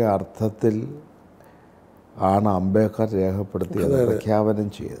സാമുദായിക അർത്ഥത്തിൽ ആണ് അംബേദ്കർ രേഖപ്പെടുത്തിയത്, പ്രഖ്യാപനം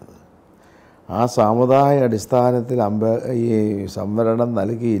ചെയ്തത്. ആ സാമുദായിക അടിസ്ഥാനത്തിൽ ഈ സംവരണം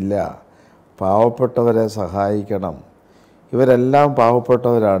നൽകിയില്ല. പാവപ്പെട്ടവരെ സഹായിക്കണം. ഇവരെല്ലാം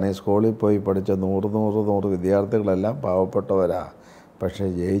പാവപ്പെട്ടവരാണ്. ഈ സ്കൂളിൽ പോയി പഠിച്ച 100 വിദ്യാർത്ഥികളെല്ലാം പാവപ്പെട്ടവരാ. പക്ഷേ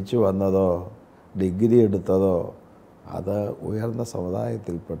ജയിച്ചു വന്നതോ ഡിഗ്രി എടുത്തതോ അത് ഉയർന്ന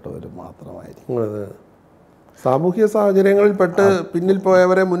സമുദായത്തിൽപ്പെട്ടവർ മാത്രമായിരിക്കും. സാമൂഹ്യ സാഹചര്യങ്ങളിൽ പെട്ട് പിന്നിൽ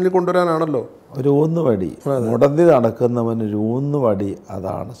പോയവരെ മുന്നിൽ കൊണ്ടുവരാനാണല്ലോ ഒരു ഊന്നുവടി. മുടന്തി നടക്കുന്നവന് ഒരു ഊന്നുവടി,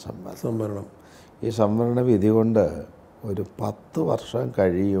 അതാണ് സംവരണം. ഈ സംവരണ വിധി കൊണ്ട് ഒരു 10 വർഷം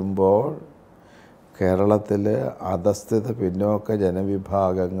കഴിയുമ്പോൾ കേരളത്തിൽ അധസ്ഥിത പിന്നോക്ക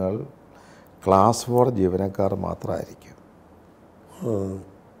ജനവിഭാഗങ്ങൾ ക്ലാസ് 4 ജീവനക്കാർ മാത്രമായിരിക്കും.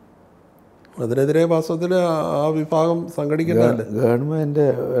 അതിനെതിരെ വാസ്തവത്തിൽ ആ വിഭാഗം സംഘടിക്കുന്നുണ്ട്. ഗവൺമെൻറ്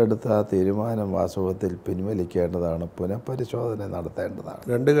എടുത്ത ആ തീരുമാനം വാസ്തവത്തിൽ പിൻവലിക്കേണ്ടതാണ്, പുനഃപരിശോധന നടത്തേണ്ടതാണ്.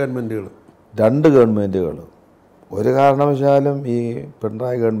 2 ഗവൺമെൻറ്റുകളും ഒരു കാരണവശാലും ഈ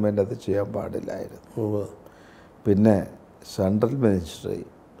പിണറായി ഗവൺമെൻറ് അത് ചെയ്യാൻ പാടില്ലായിരുന്നു. പിന്നെ സെൻട്രൽ മിനിസ്ട്രി,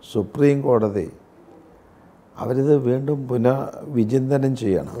 സുപ്രീം കോടതി അവരിത് വീണ്ടും പുനഃവിചിന്തനം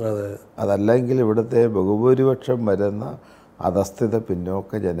ചെയ്യണം. അതല്ലെങ്കിൽ ഇവിടുത്തെ ബഹുഭൂരിപക്ഷം വരുന്ന അധസ്ഥിത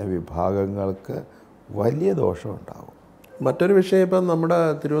പിന്നോക്ക ജനവിഭാഗങ്ങൾക്ക് വലിയ ദോഷമുണ്ടാകും. മറ്റൊരു വിഷയം, ഇപ്പം നമ്മുടെ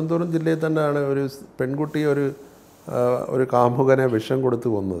തിരുവനന്തപുരം ജില്ലയിൽ തന്നെയാണ് ഒരു പെൺകുട്ടി ഒരു കാമുകനെ വിഷം കൊടുത്ത്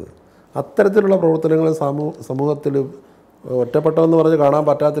കൊന്നത്. അത്തരത്തിലുള്ള പ്രവർത്തനങ്ങൾ സമൂഹത്തിൽ ഒറ്റപ്പെട്ടെന്ന് പറഞ്ഞ് കാണാൻ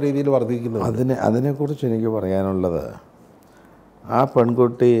പറ്റാത്ത രീതിയിൽ വർദ്ധിക്കുന്നു. അതിനെക്കുറിച്ച് എനിക്ക് പറയാനുള്ളത്, ആ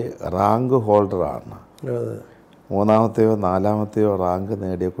പെൺകുട്ടി റാങ്ക് ഹോൾഡറാണ്. 3ാമത്തെയോ 4ാമത്തെയോ റാങ്ക്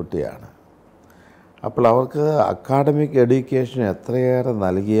നേടിയ കുട്ടിയാണ്. അപ്പോൾ അവർക്ക് അക്കാഡമിക് എഡ്യൂക്കേഷൻ എത്രയേറെ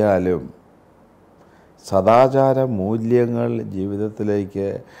നൽകിയാലും സദാചാര മൂല്യങ്ങൾ ജീവിതത്തിലേക്ക്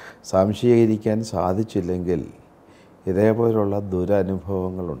സംശീകരിക്കാൻ സാധിച്ചില്ലെങ്കിൽ ഇതേപോലുള്ള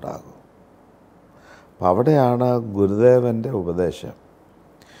ദുരനുഭവങ്ങളുണ്ടാകും. അപ്പം അവിടെയാണ് ഗുരുദേവൻ്റെ ഉപദേശം.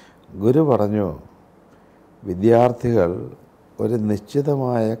 ഗുരു പറഞ്ഞു, വിദ്യാർത്ഥികൾ ഒരു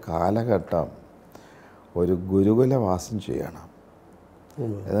നിശ്ചിതമായ കാലഘട്ടം ഒരു ഗുരുകുലവാസം ചെയ്യണം.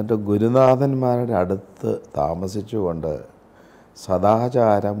 എന്നിട്ട് ഗുരുനാഥന്മാരുടെ അടുത്ത് താമസിച്ചുകൊണ്ട്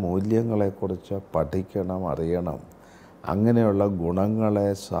സദാചാര മൂല്യങ്ങളെക്കുറിച്ച് പഠിക്കണം, അറിയണം, അങ്ങനെയുള്ള ഗുണങ്ങളെ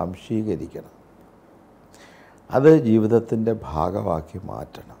സംശീകരിക്കണം, അത് ജീവിതത്തിൻ്റെ ഭാഗമാക്കി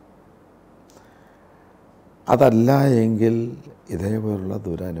മാറ്റണം. അതല്ല എങ്കിൽ ഇതേപോലുള്ള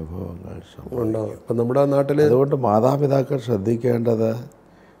ദുരനുഭവങ്ങൾ ഉണ്ടാവും. ഇപ്പം നമ്മുടെ നാട്ടിൽ അതുകൊണ്ട് മാതാപിതാക്കൾ ശ്രദ്ധിക്കേണ്ടത്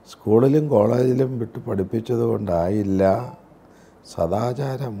സ്കൂളിലും കോളേജിലും വിട്ട് പഠിപ്പിച്ചത് കൊണ്ടായില്ല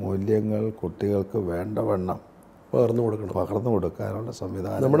സദാചാര മൂല്യങ്ങൾ കുട്ടികൾക്ക് വേണ്ടവണ്ണം പകർന്നു കൊടുക്കാനുള്ള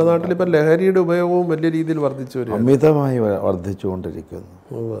സംവിധാനം. നമ്മുടെ നാട്ടിൽ ഇപ്പം ലഹരിയുടെ ഉപയോഗവും വലിയ രീതിയിൽ വർദ്ധിച്ചു വരും, അമിതമായി വർദ്ധിച്ചുകൊണ്ടിരിക്കുന്നു.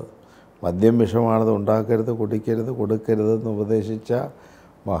 മദ്യം വിഷമാണത്, ഉണ്ടാക്കരുത്, കുടിക്കരുത്, കൊടുക്കരുതെന്ന് ഉപദേശിച്ച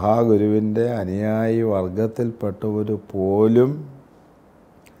മഹാഗുരുവിൻ്റെ അനുയായി വർഗത്തിൽപ്പെട്ടവർ പോലും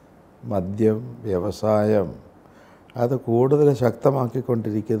മദ്യം വ്യവസായം അത് കൂടുതൽ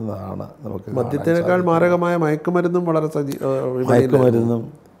ശക്തമാക്കിക്കൊണ്ടിരിക്കുന്നതാണ്. നമുക്ക് മദ്യത്തിനേക്കാൾ മാരകമായ മയക്കുമരുന്നും വളരെ മയക്കുമരുന്നും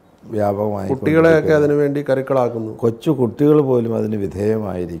വ്യാപകമായി കുട്ടികളെയൊക്കെ അതിനുവേണ്ടി കരുക്കളാക്കുന്നു. കൊച്ചു കുട്ടികൾ പോലും അതിന്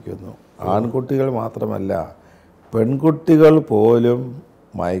വിധേയമായിരിക്കുന്നു. ആൺകുട്ടികൾ മാത്രമല്ല, പെൺകുട്ടികൾ പോലും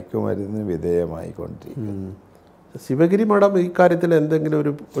മയക്കുമരുന്നിന് വിധേയമായിക്കൊണ്ടിരിക്കുന്നു. ശിവഗിരി മഠം ഈ കാര്യത്തിൽ എന്തെങ്കിലും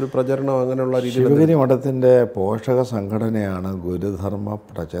ഒരു പ്രചരണം അങ്ങനെയുള്ള രീതിയിൽ? ശിവഗിരി മഠത്തിൻ്റെ പോഷക സംഘടനയാണ് ഗുരുധർമ്മ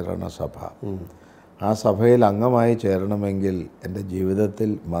പ്രചരണ സഭ. ആ സഭയിൽ അംഗമായി ചേരണമെങ്കിൽ എൻ്റെ ജീവിതത്തിൽ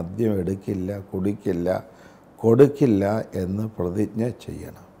മദ്യം എടുക്കില്ല, കുടിക്കില്ല, കൊടുക്കില്ല എന്ന് പ്രതിജ്ഞ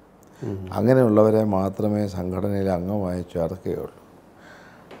ചെയ്യണം. അങ്ങനെയുള്ളവരെ മാത്രമേ സംഘടനയിൽ അംഗമായി ചേർക്കുകയുള്ളൂ.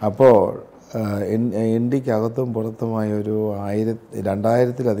 അപ്പോൾ ഇന്ത്യക്കകത്തും പുറത്തുമായി ഒരു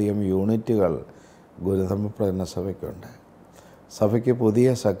 2000-ലധികം യൂണിറ്റുകൾ ഗുരുധർമ്മ പ്രചരണ സഭയ്ക്കുണ്ട്. സഭയ്ക്ക് പുതിയ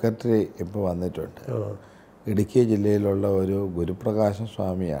സെക്രട്ടറി ഇപ്പോൾ വന്നിട്ടുണ്ട്. ഇടുക്കി ജില്ലയിലുള്ള ഒരു ഗുരുപ്രകാശ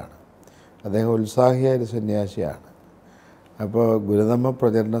സ്വാമിയാണ്. അദ്ദേഹം ഉത്സാഹിയായ സന്യാസിയാണ്. അപ്പോൾ ഗുരുധർമ്മ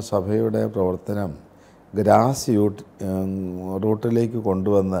പ്രചരണ സഭയുടെ പ്രവർത്തനം ഗ്രാസ് റൂട്ടിലേക്ക്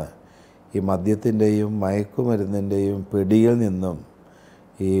കൊണ്ടുവന്ന് ഈ മദ്യത്തിൻ്റെയും മയക്കുമരുന്നിൻ്റെയും പിടിയിൽ നിന്നും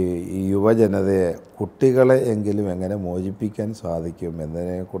ഈ യുവജനതയെ, കുട്ടികളെ എങ്കിലും എങ്ങനെ മോചിപ്പിക്കാൻ സാധിക്കും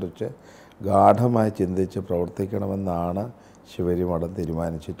എന്നതിനെക്കുറിച്ച് ഗാഠമായി ചിന്തിച്ച് പ്രവർത്തിക്കണമെന്നാണ് ശിവഗിരി മഠം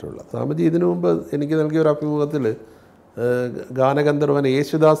തീരുമാനിച്ചിട്ടുള്ളത്. സ്വാമിജി ഇതിനു മുമ്പ് എനിക്ക് നൽകിയ ഒരു അഭിമുഖത്തിൽ ഗാനഗന്ധർവൻ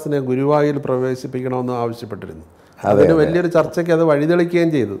യേശുദാസിനെ ഗുരുവായൂർ പ്രവേശിപ്പിക്കണമെന്ന് ആവശ്യപ്പെട്ടിരുന്നു. അതിന് വലിയൊരു ചർച്ചയ്ക്ക് അത് വഴിതെളിക്കുകയും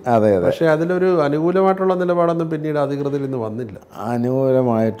ചെയ്തു. പക്ഷേ അതിലൊരു അനുകൂലമായിട്ടുള്ള നിലപാടൊന്നും പിന്നീട് അധികൃതരിൽ നിന്ന് വന്നില്ല.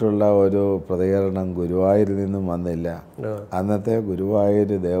 അനുകൂലമായിട്ടുള്ള ഒരു പ്രതികരണം ഗുരുവായൂരിൽ നിന്നും വന്നില്ല. അന്നത്തെ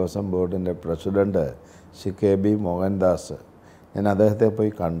ഗുരുവായൂർ ദേവസ്വം ബോർഡിൻ്റെ പ്രസിഡന്റ് ശ്രീ KB മോഹൻദാസ്, ഞാൻ അദ്ദേഹത്തെ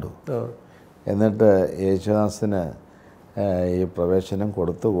പോയി കണ്ടു. എന്നിട്ട് യേശുദാസിന് ഈ പ്രവേശനം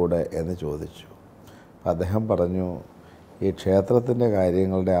കൊടുത്തുകൂടെ എന്ന് ചോദിച്ചു. അദ്ദേഹം പറഞ്ഞു, ഈ ക്ഷേത്രത്തിൻ്റെ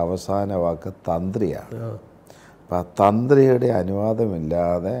കാര്യങ്ങളുടെ അവസാന വാക്ക് തന്ത്രിയാണ്. അപ്പം ആ തന്ത്രിയുടെ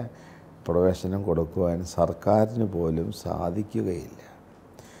അനുവാദമില്ലാതെ പ്രവേശനം കൊടുക്കുവാൻ സർക്കാരിന് പോലും സാധിക്കുകയില്ല.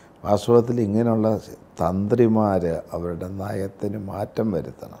 വാസ്തവത്തിൽ ഇങ്ങനെയുള്ള തന്ത്രിമാർ അവരുടെ നയത്തിന് മാറ്റം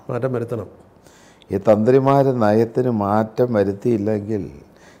വരുത്തണം. ഈ തന്ത്രിമാർ നയത്തിന് മാറ്റം വരുത്തിയില്ലെങ്കിൽ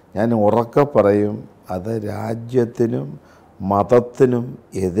ഞാൻ ഉറക്കെ പറയും, അത് രാജ്യത്തിനും മതത്തിനും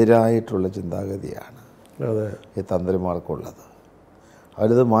എതിരായിട്ടുള്ള ചിന്താഗതിയാണ് ഈ തന്ത്രിമാർക്കുള്ളത്.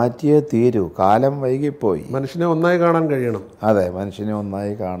 അവരിത് മാറ്റിയേ തീരൂ. കാലം വൈകിപ്പോയി. മനുഷ്യനെ ഒന്നായി കാണാൻ കഴിയണം. അതെ, മനുഷ്യനെ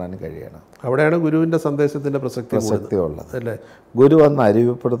ഒന്നായി കാണാൻ കഴിയണം. അവിടെയാണ് ഗുരുവിൻ്റെ സന്ദേശത്തിൻ്റെ പ്രസക്തി ഉള്ളത് അല്ലേ. ഗുരു അന്ന്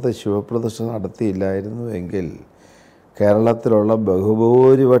അരുവിപ്പുറത്ത് ശിവപ്രതിഷ്ഠ നടത്തിയില്ലായിരുന്നു എങ്കിൽ കേരളത്തിലുള്ള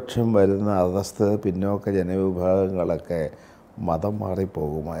ബഹുഭൂരിപക്ഷം വരുന്ന അധസ്ഥിത പിന്നോക്ക ജനവിഭാഗങ്ങളൊക്കെ മതം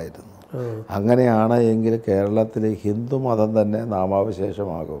മാറിപ്പോകുമായിരുന്നു. അങ്ങനെയാണ് എങ്കിൽ കേരളത്തിൽ ഹിന്ദു മതം തന്നെ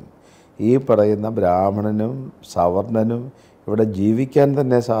നാമാവശേഷമാകും. ഈ പറയുന്ന ബ്രാഹ്മണനും സവർണനും ഇവിടെ ജീവിക്കാൻ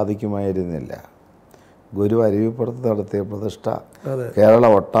തന്നെ സാധിക്കുമായിരുന്നില്ല. ഗുരു അരുവിപ്പുറത്ത് നടത്തിയ പ്രതിഷ്ഠ,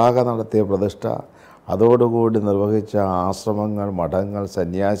 കേരളം ഒട്ടാകെ നടത്തിയ പ്രതിഷ്ഠ, അതോടുകൂടി നിർവഹിച്ച ആശ്രമങ്ങൾ, മഠങ്ങൾ,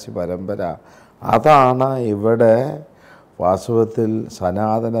 സന്യാസി പരമ്പര, അതാണ് ഇവിടെ വാസ്തവത്തിൽ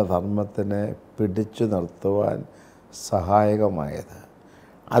സനാതന ധർമ്മത്തിനെ പിടിച്ചു നിർത്തുവാൻ സഹായകമായത്.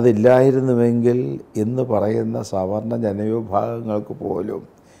 അതില്ലായിരുന്നുവെങ്കിൽ ഇന്ന് പറയുന്ന സവർണ ജനവിഭാഗങ്ങൾക്ക് പോലും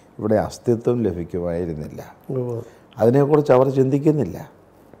ഇവിടെ അസ്തിത്വം ലഭിക്കുമായിരുന്നില്ല. അതിനെക്കുറിച്ച് അവർ ചിന്തിക്കുന്നില്ല.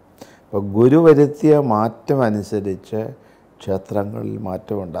 അപ്പോൾ ഗുരു വരുത്തിയ മാറ്റം അനുസരിച്ച് ക്ഷേത്രങ്ങളിൽ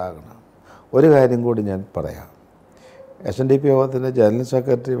മാറ്റമുണ്ടാകണം. ഒരു കാര്യം കൂടി ഞാൻ പറയാം. SNDP യോഗത്തിൻ്റെ ജനറൽ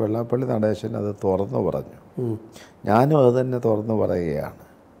സെക്രട്ടറി വെള്ളാപ്പള്ളി നടേശൻ അത് തുറന്നു പറഞ്ഞു. ഞാനും അത് തന്നെ തുറന്നു പറയുകയാണ്.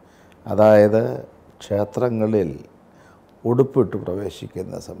 അതായത് ക്ഷേത്രങ്ങളിൽ ഉടുപ്പിട്ട്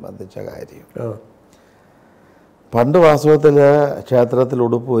പ്രവേശിക്കുന്നത് സംബന്ധിച്ച കാര്യം. പണ്ട് വാസ്തവത്തിൽ ക്ഷേത്രത്തിൽ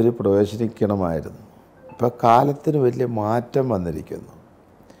ഉടുപ്പ് ഒരു പ്രവേശിക്കണമായിരുന്നു. ഇപ്പോൾ കാലത്തിന് വലിയ മാറ്റം വന്നിരിക്കുന്നു.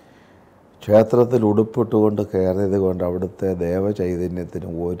 ക്ഷേത്രത്തിൽ ഉടുപ്പിട്ടുകൊണ്ട് കയറിയത് കൊണ്ട് അവിടുത്തെ ദേവചൈതന്യത്തിന്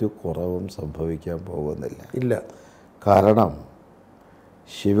ഒരു കുറവും സംഭവിക്കാൻ പോകുന്നില്ല. ഇല്ല. കാരണം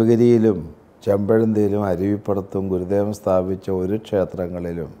ശിവഗിരിയിലും ചെമ്പഴന്തിയിലും അരുവിപ്പുറത്തും ഗുരുദേവൻ സ്ഥാപിച്ച ഒരു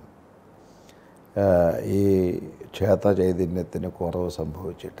ക്ഷേത്രങ്ങളിലും ഈ ക്ഷേത്ര ചൈതന്യത്തിന് കുറവ്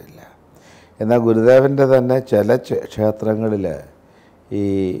സംഭവിച്ചിട്ടില്ല. എന്നാൽ ഗുരുദേവൻ്റെ തന്നെ ചില ക്ഷേത്രങ്ങളിൽ ഈ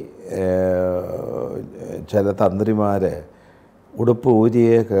ചില തന്ത്രിമാർ ഉടുപ്പ്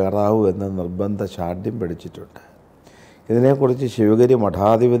ഊരിയേ കയറാവൂ എന്ന് നിർബന്ധ ശാഠ്യം പിടിച്ചിട്ടുണ്ട്. ഇതിനെക്കുറിച്ച് ശിവഗിരി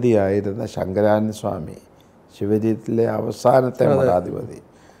മഠാധിപതിയായിരുന്ന ശങ്കരാനന്ദ സ്വാമി, ശിവഗിരിയിലെ അവസാനത്തെ മഠാധിപതി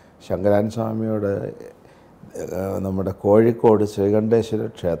ശങ്കരാനന്ദ സ്വാമിയോട് നമ്മുടെ കോഴിക്കോട് ശ്രീകണ്ഠേശ്വര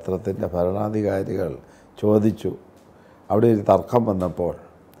ക്ഷേത്രത്തിൻ്റെ ഭരണാധികാരികൾ ചോദിച്ചു. അവിടെ ഒരു തർക്കം വന്നപ്പോൾ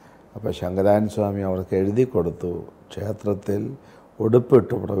അപ്പോൾ ശങ്കരാനന്ദ സ്വാമി അവർക്ക് എഴുതി കൊടുത്തു, ക്ഷേത്രത്തിൽ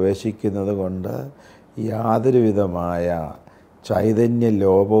ഉടുപ്പിട്ട് പ്രവേശിക്കുന്നത് കൊണ്ട് യാതൊരു വിധമായ ചൈതന്യ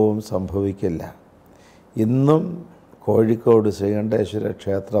ലോപവും സംഭവിക്കില്ല. ഇന്നും കോഴിക്കോട് ശ്രീകണ്ഠേശ്വര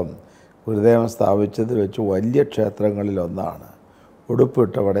ക്ഷേത്രം ഗുരുദേവൻ സ്ഥാപിച്ചതിൽ വെച്ച് വലിയ ക്ഷേത്രങ്ങളിലൊന്നാണ്.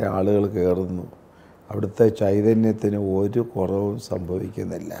 ഉടുപ്പിട്ടവിടെ ആളുകൾ കയറുന്നു. അവിടുത്തെ ചൈതന്യത്തിന് ഒരു കുറവും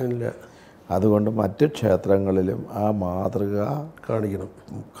സംഭവിക്കുന്നില്ല. അതുകൊണ്ട് മറ്റ് ക്ഷേത്രങ്ങളിലും ആ മാതൃക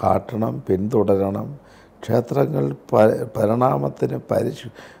കാട്ടണം, പിന്തുടരണം. ക്ഷേത്രങ്ങൾ പരിണാമത്തിന്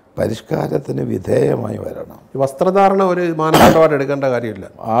പരിഷ്കാരത്തിന് വിധേയമായി വരണം. വസ്ത്രധാരണ ഒരു മാനദണ്ഡമായിട്ട് എടുക്കേണ്ട കാര്യമില്ല,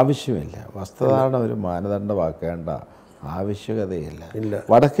 ആവശ്യമില്ല. വസ്ത്രധാരണ ഒരു മാനദണ്ഡമാക്കേണ്ട ആവശ്യകതയില്ല.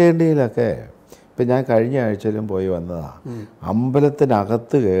 വടക്കേ ഇന്ത്യയിലൊക്കെ ഇപ്പം ഞാൻ കഴിഞ്ഞ ആഴ്ചയിലും പോയി വന്നതാണ്.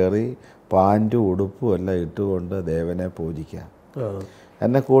 അമ്പലത്തിനകത്ത് കയറി പാൻറ്റും ഉടുപ്പും എല്ലാം ഇട്ടുകൊണ്ട് ദേവനെ പൂജിക്കാം.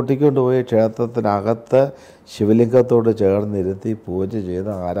 എന്നെ കൂട്ടിക്കൊണ്ട് പോയി ക്ഷേത്രത്തിനകത്ത് ശിവലിംഗത്തോട് ചേർന്നിരുത്തി പൂജ ചെയ്ത്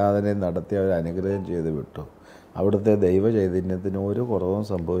ആരാധനയും നടത്തി അവർ അനുഗ്രഹം ചെയ്ത് വിട്ടു. അവിടുത്തെ ദൈവ ചൈതന്യത്തിന് ഒരു കുറവും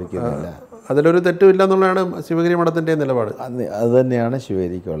സംഭവിക്കുന്നില്ല. അതിലൊരു തെറ്റുമില്ല എന്നുള്ളതാണ് ശിവഗിരി മഠത്തിൻ്റെ നിലപാട്. അത് തന്നെയാണ്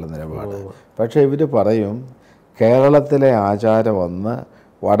ശിവഗിരിക്കുള്ള നിലപാട്. പക്ഷേ ഇവർ പറയും കേരളത്തിലെ ആചാരം ഒന്ന്,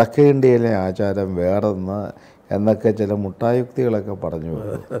 വടക്കേ ഇന്ത്യയിലെ ആചാരം വേറൊന്ന് എന്നൊക്കെ ചില മുട്ടായുക്തികളൊക്കെ പറഞ്ഞു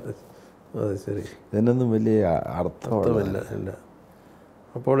വരും. ശരി, ഇതിനൊന്നും വലിയ അർത്ഥമില്ല.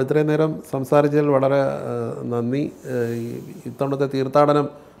 അപ്പോൾ ഇത്രയും നേരം സംസാരിച്ചതിൽ വളരെ നന്ദി. ഇത്തവണത്തെ തീർത്ഥാടനം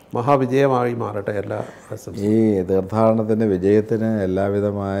മഹാവിജയമായി മാറട്ടെ. ഈ തീർത്ഥാടനത്തിൻ്റെ വിജയത്തിന്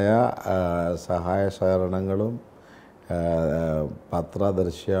എല്ലാവിധമായ സഹായ സഹകരണങ്ങളും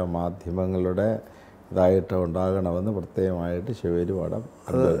പത്രദൃശ്യ മാധ്യമങ്ങളുടെ ഇതായിട്ട് ഉണ്ടാകണമെന്ന് പ്രത്യേകമായിട്ട് ശിവഗിരി മഠം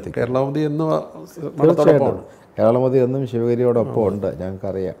അഭ്യർത്ഥിക്കും. കേരളമതി എന്നും തീർച്ചയായിട്ടും കേരളമതി എന്നും ശിവഗിരിയോടൊപ്പം ഉണ്ട്,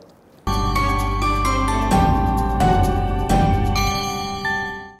 ഞങ്ങൾക്കറിയാം.